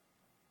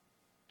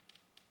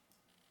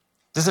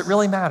 Does it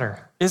really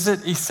matter? Is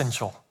it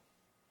essential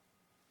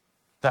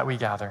that we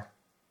gather?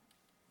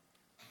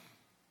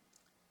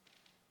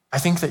 I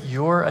think that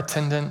your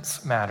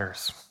attendance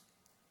matters.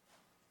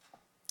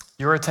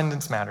 Your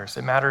attendance matters.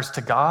 It matters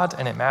to God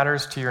and it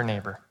matters to your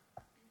neighbor.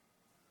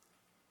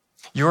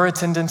 Your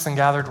attendance in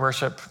gathered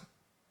worship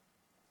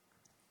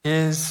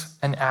is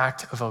an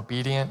act of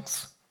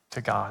obedience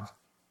to God.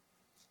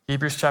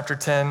 Hebrews chapter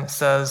 10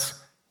 says,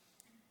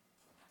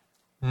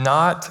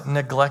 not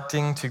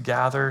neglecting to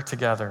gather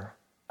together,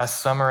 as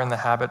some are in the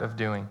habit of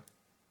doing.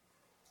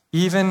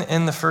 Even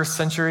in the first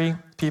century,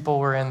 people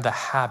were in the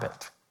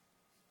habit.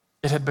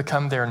 It had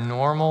become their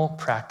normal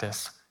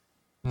practice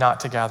not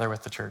to gather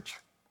with the church.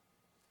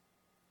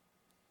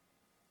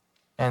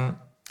 And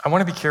I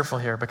want to be careful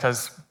here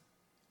because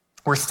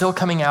we're still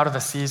coming out of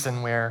a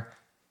season where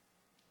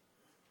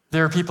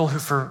there are people who,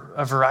 for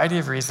a variety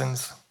of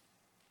reasons,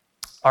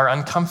 are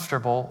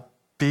uncomfortable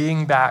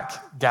being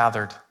back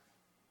gathered.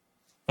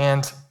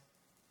 And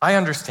I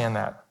understand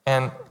that.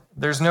 And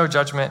there's no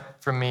judgment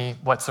from me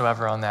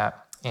whatsoever on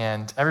that.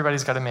 And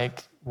everybody's got to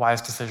make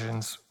wise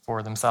decisions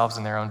for themselves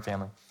and their own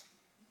family.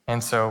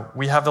 And so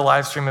we have the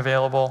live stream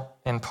available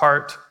in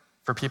part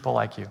for people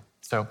like you.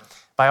 So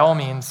by all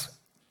means,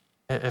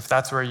 if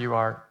that's where you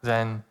are,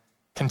 then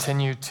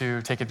continue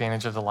to take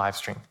advantage of the live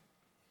stream.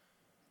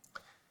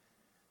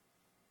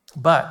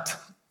 But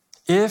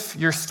if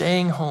you're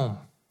staying home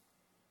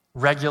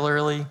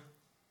regularly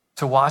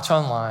to watch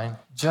online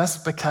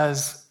just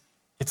because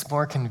it's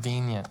more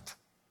convenient,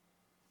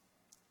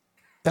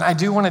 then I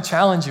do want to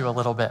challenge you a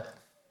little bit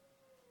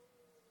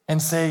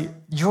and say,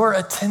 your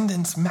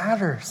attendance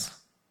matters.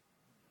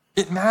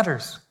 It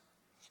matters.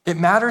 It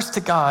matters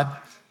to God,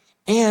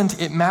 and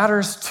it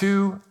matters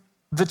to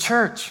the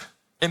church.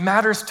 It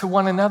matters to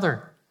one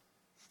another.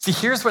 See,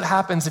 here's what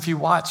happens if you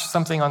watch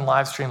something on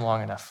live stream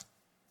long enough,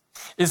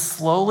 is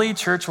slowly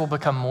church will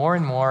become more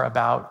and more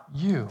about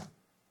you.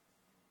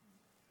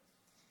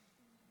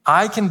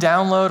 I can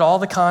download all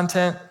the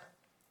content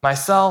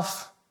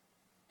myself,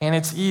 and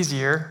it's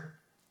easier,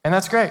 and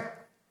that's great.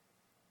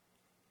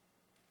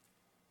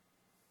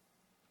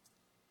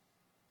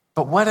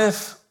 But what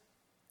if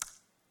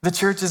the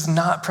church is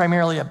not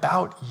primarily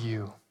about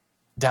you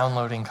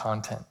downloading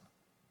content?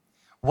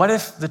 What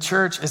if the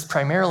church is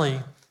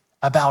primarily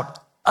about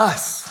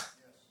us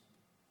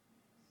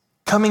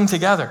coming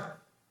together?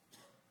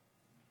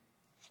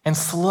 And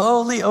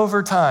slowly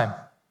over time,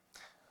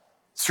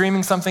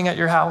 streaming something at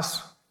your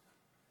house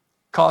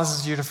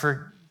causes you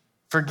to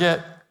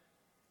forget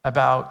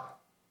about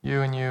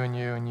you and you and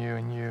you and you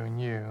and you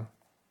and you.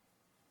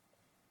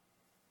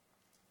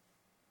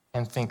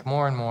 and think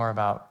more and more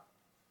about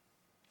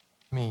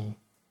me.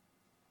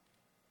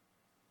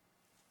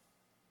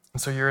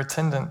 And so your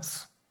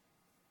attendance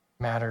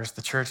matters.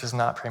 The church is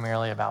not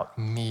primarily about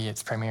me,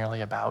 it's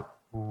primarily about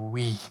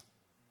we.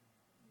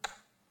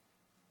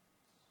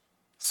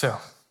 So,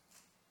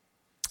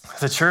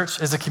 the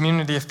church is a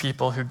community of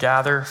people who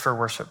gather for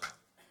worship.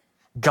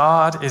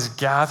 God is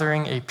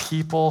gathering a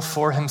people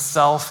for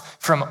himself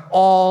from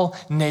all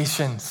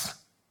nations.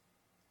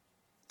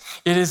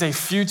 It is a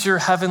future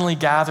heavenly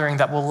gathering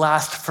that will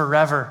last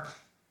forever.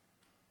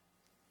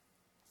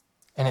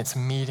 And it's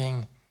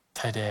meeting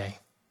today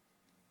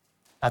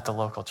at the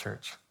local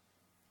church.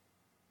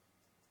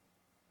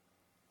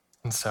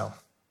 And so,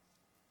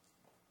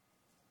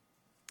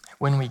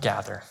 when we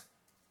gather,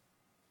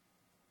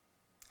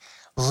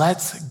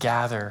 let's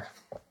gather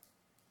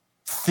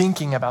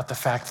thinking about the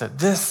fact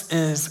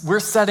that we're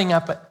setting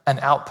up an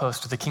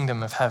outpost of the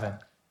kingdom of heaven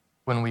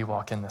when we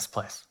walk in this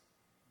place.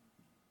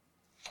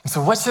 And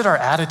so what should our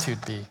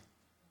attitude be?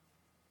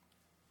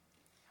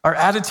 Our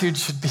attitude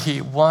should be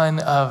one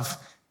of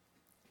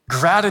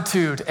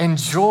gratitude and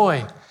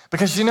joy,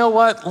 because you know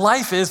what?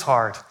 Life is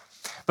hard.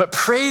 But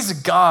praise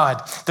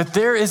God that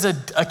there is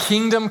a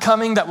kingdom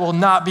coming that will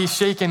not be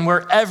shaken,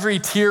 where every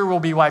tear will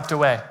be wiped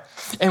away.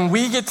 And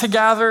we get to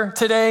gather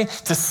today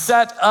to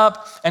set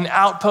up an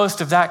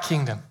outpost of that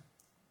kingdom.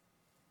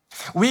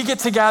 We get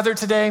to gather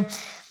today,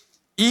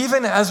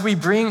 even as we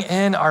bring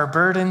in our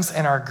burdens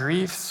and our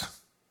griefs,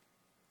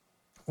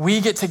 we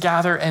get to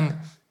gather and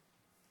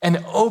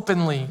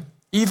openly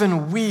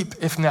even weep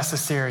if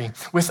necessary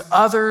with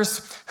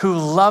others who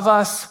love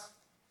us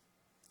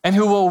and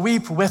who will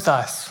weep with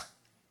us.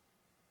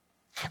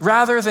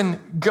 Rather than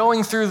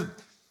going through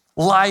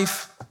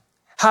life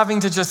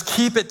having to just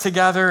keep it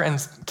together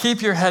and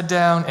keep your head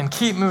down and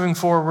keep moving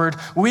forward,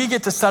 we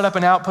get to set up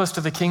an outpost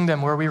of the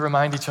kingdom where we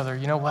remind each other,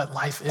 you know what?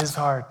 Life is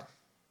hard.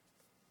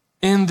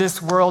 In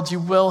this world, you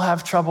will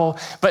have trouble,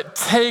 but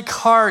take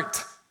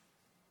heart.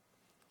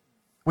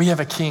 We have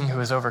a king who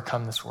has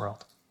overcome this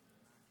world.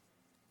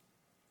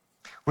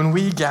 When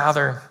we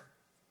gather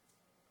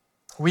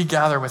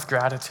with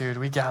gratitude,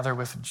 we gather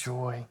with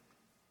joy,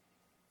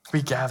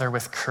 we gather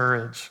with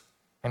courage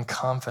and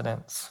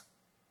confidence.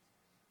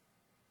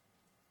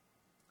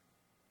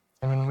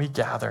 And when we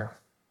gather,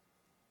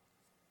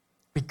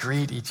 we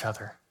greet each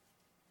other.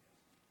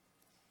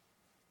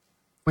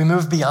 We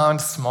move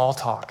beyond small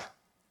talk.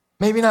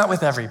 Maybe not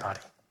with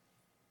everybody,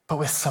 but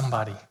with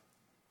somebody.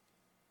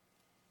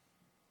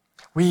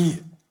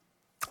 We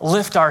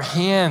lift our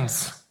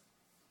hands,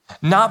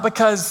 not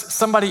because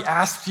somebody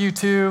asked you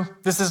to.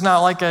 This is not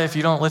like if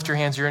you don't lift your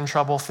hands, you're in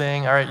trouble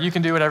thing. All right, you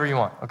can do whatever you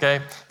want,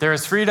 okay? There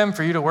is freedom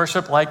for you to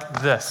worship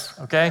like this,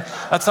 okay?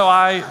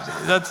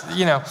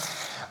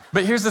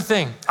 But here's the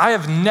thing.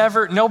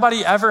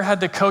 Nobody ever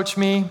had to coach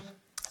me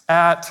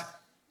at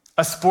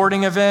a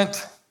sporting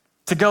event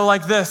to go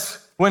like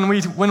this when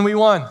we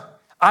won.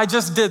 I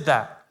just did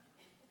that.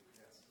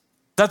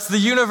 That's the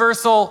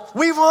universal,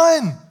 we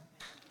won.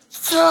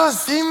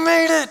 Yes, he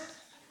made it.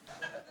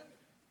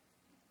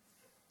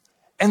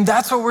 And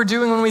that's what we're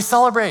doing when we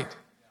celebrate.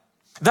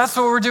 That's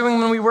what we're doing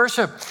when we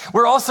worship.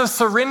 We're also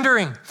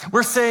surrendering.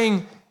 We're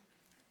saying,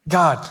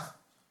 God,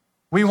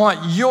 we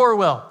want your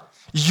will.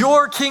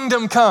 Your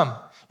kingdom come,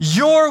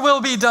 your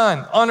will be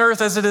done on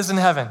earth as it is in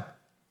heaven.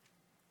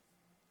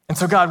 And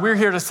so God, we're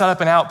here to set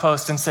up an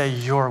outpost and say,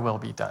 your will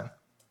be done.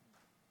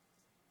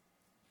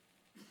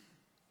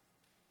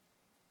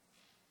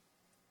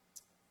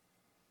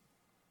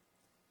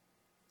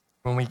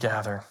 When we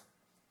gather,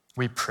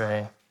 we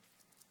pray.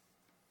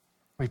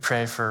 We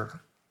pray for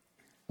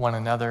one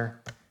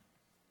another.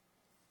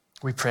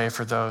 We pray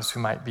for those who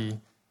might be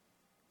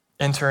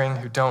entering,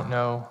 who don't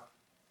know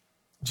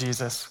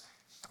Jesus.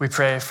 We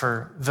pray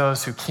for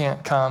those who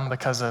can't come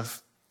because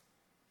of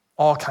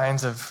all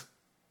kinds of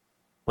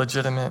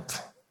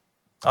legitimate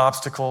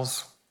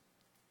obstacles.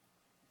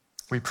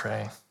 We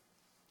pray.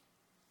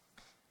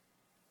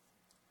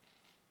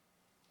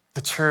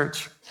 The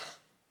church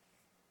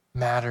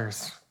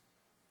matters.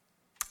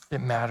 It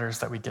matters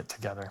that we get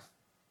together.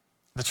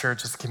 The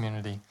church is a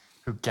community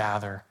who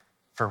gather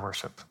for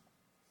worship.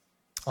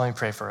 Let me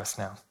pray for us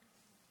now.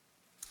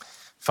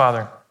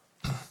 Father,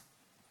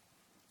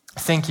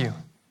 thank you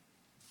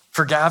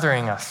for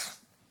gathering us.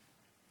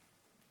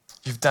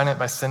 You've done it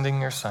by sending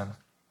your Son.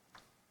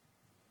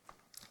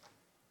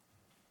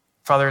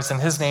 Father, it's in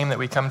his name that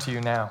we come to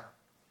you now.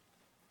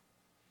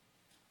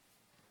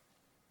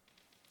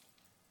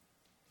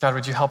 God,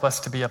 would you help us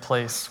to be a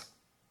place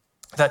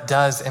that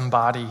does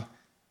embody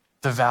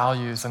the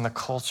values and the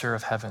culture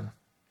of heaven?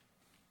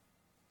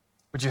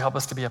 Would you help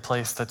us to be a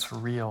place that's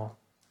real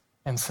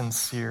and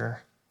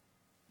sincere?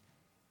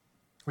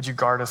 Would you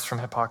guard us from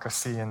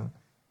hypocrisy and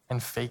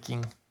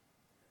faking?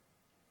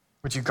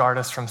 Would you guard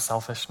us from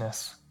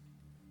selfishness?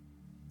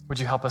 Would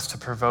you help us to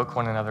provoke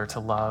one another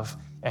to love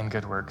and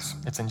good works?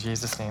 It's in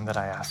Jesus' name that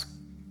I ask.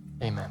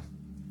 Amen.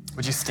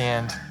 Would you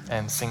stand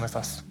and sing with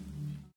us?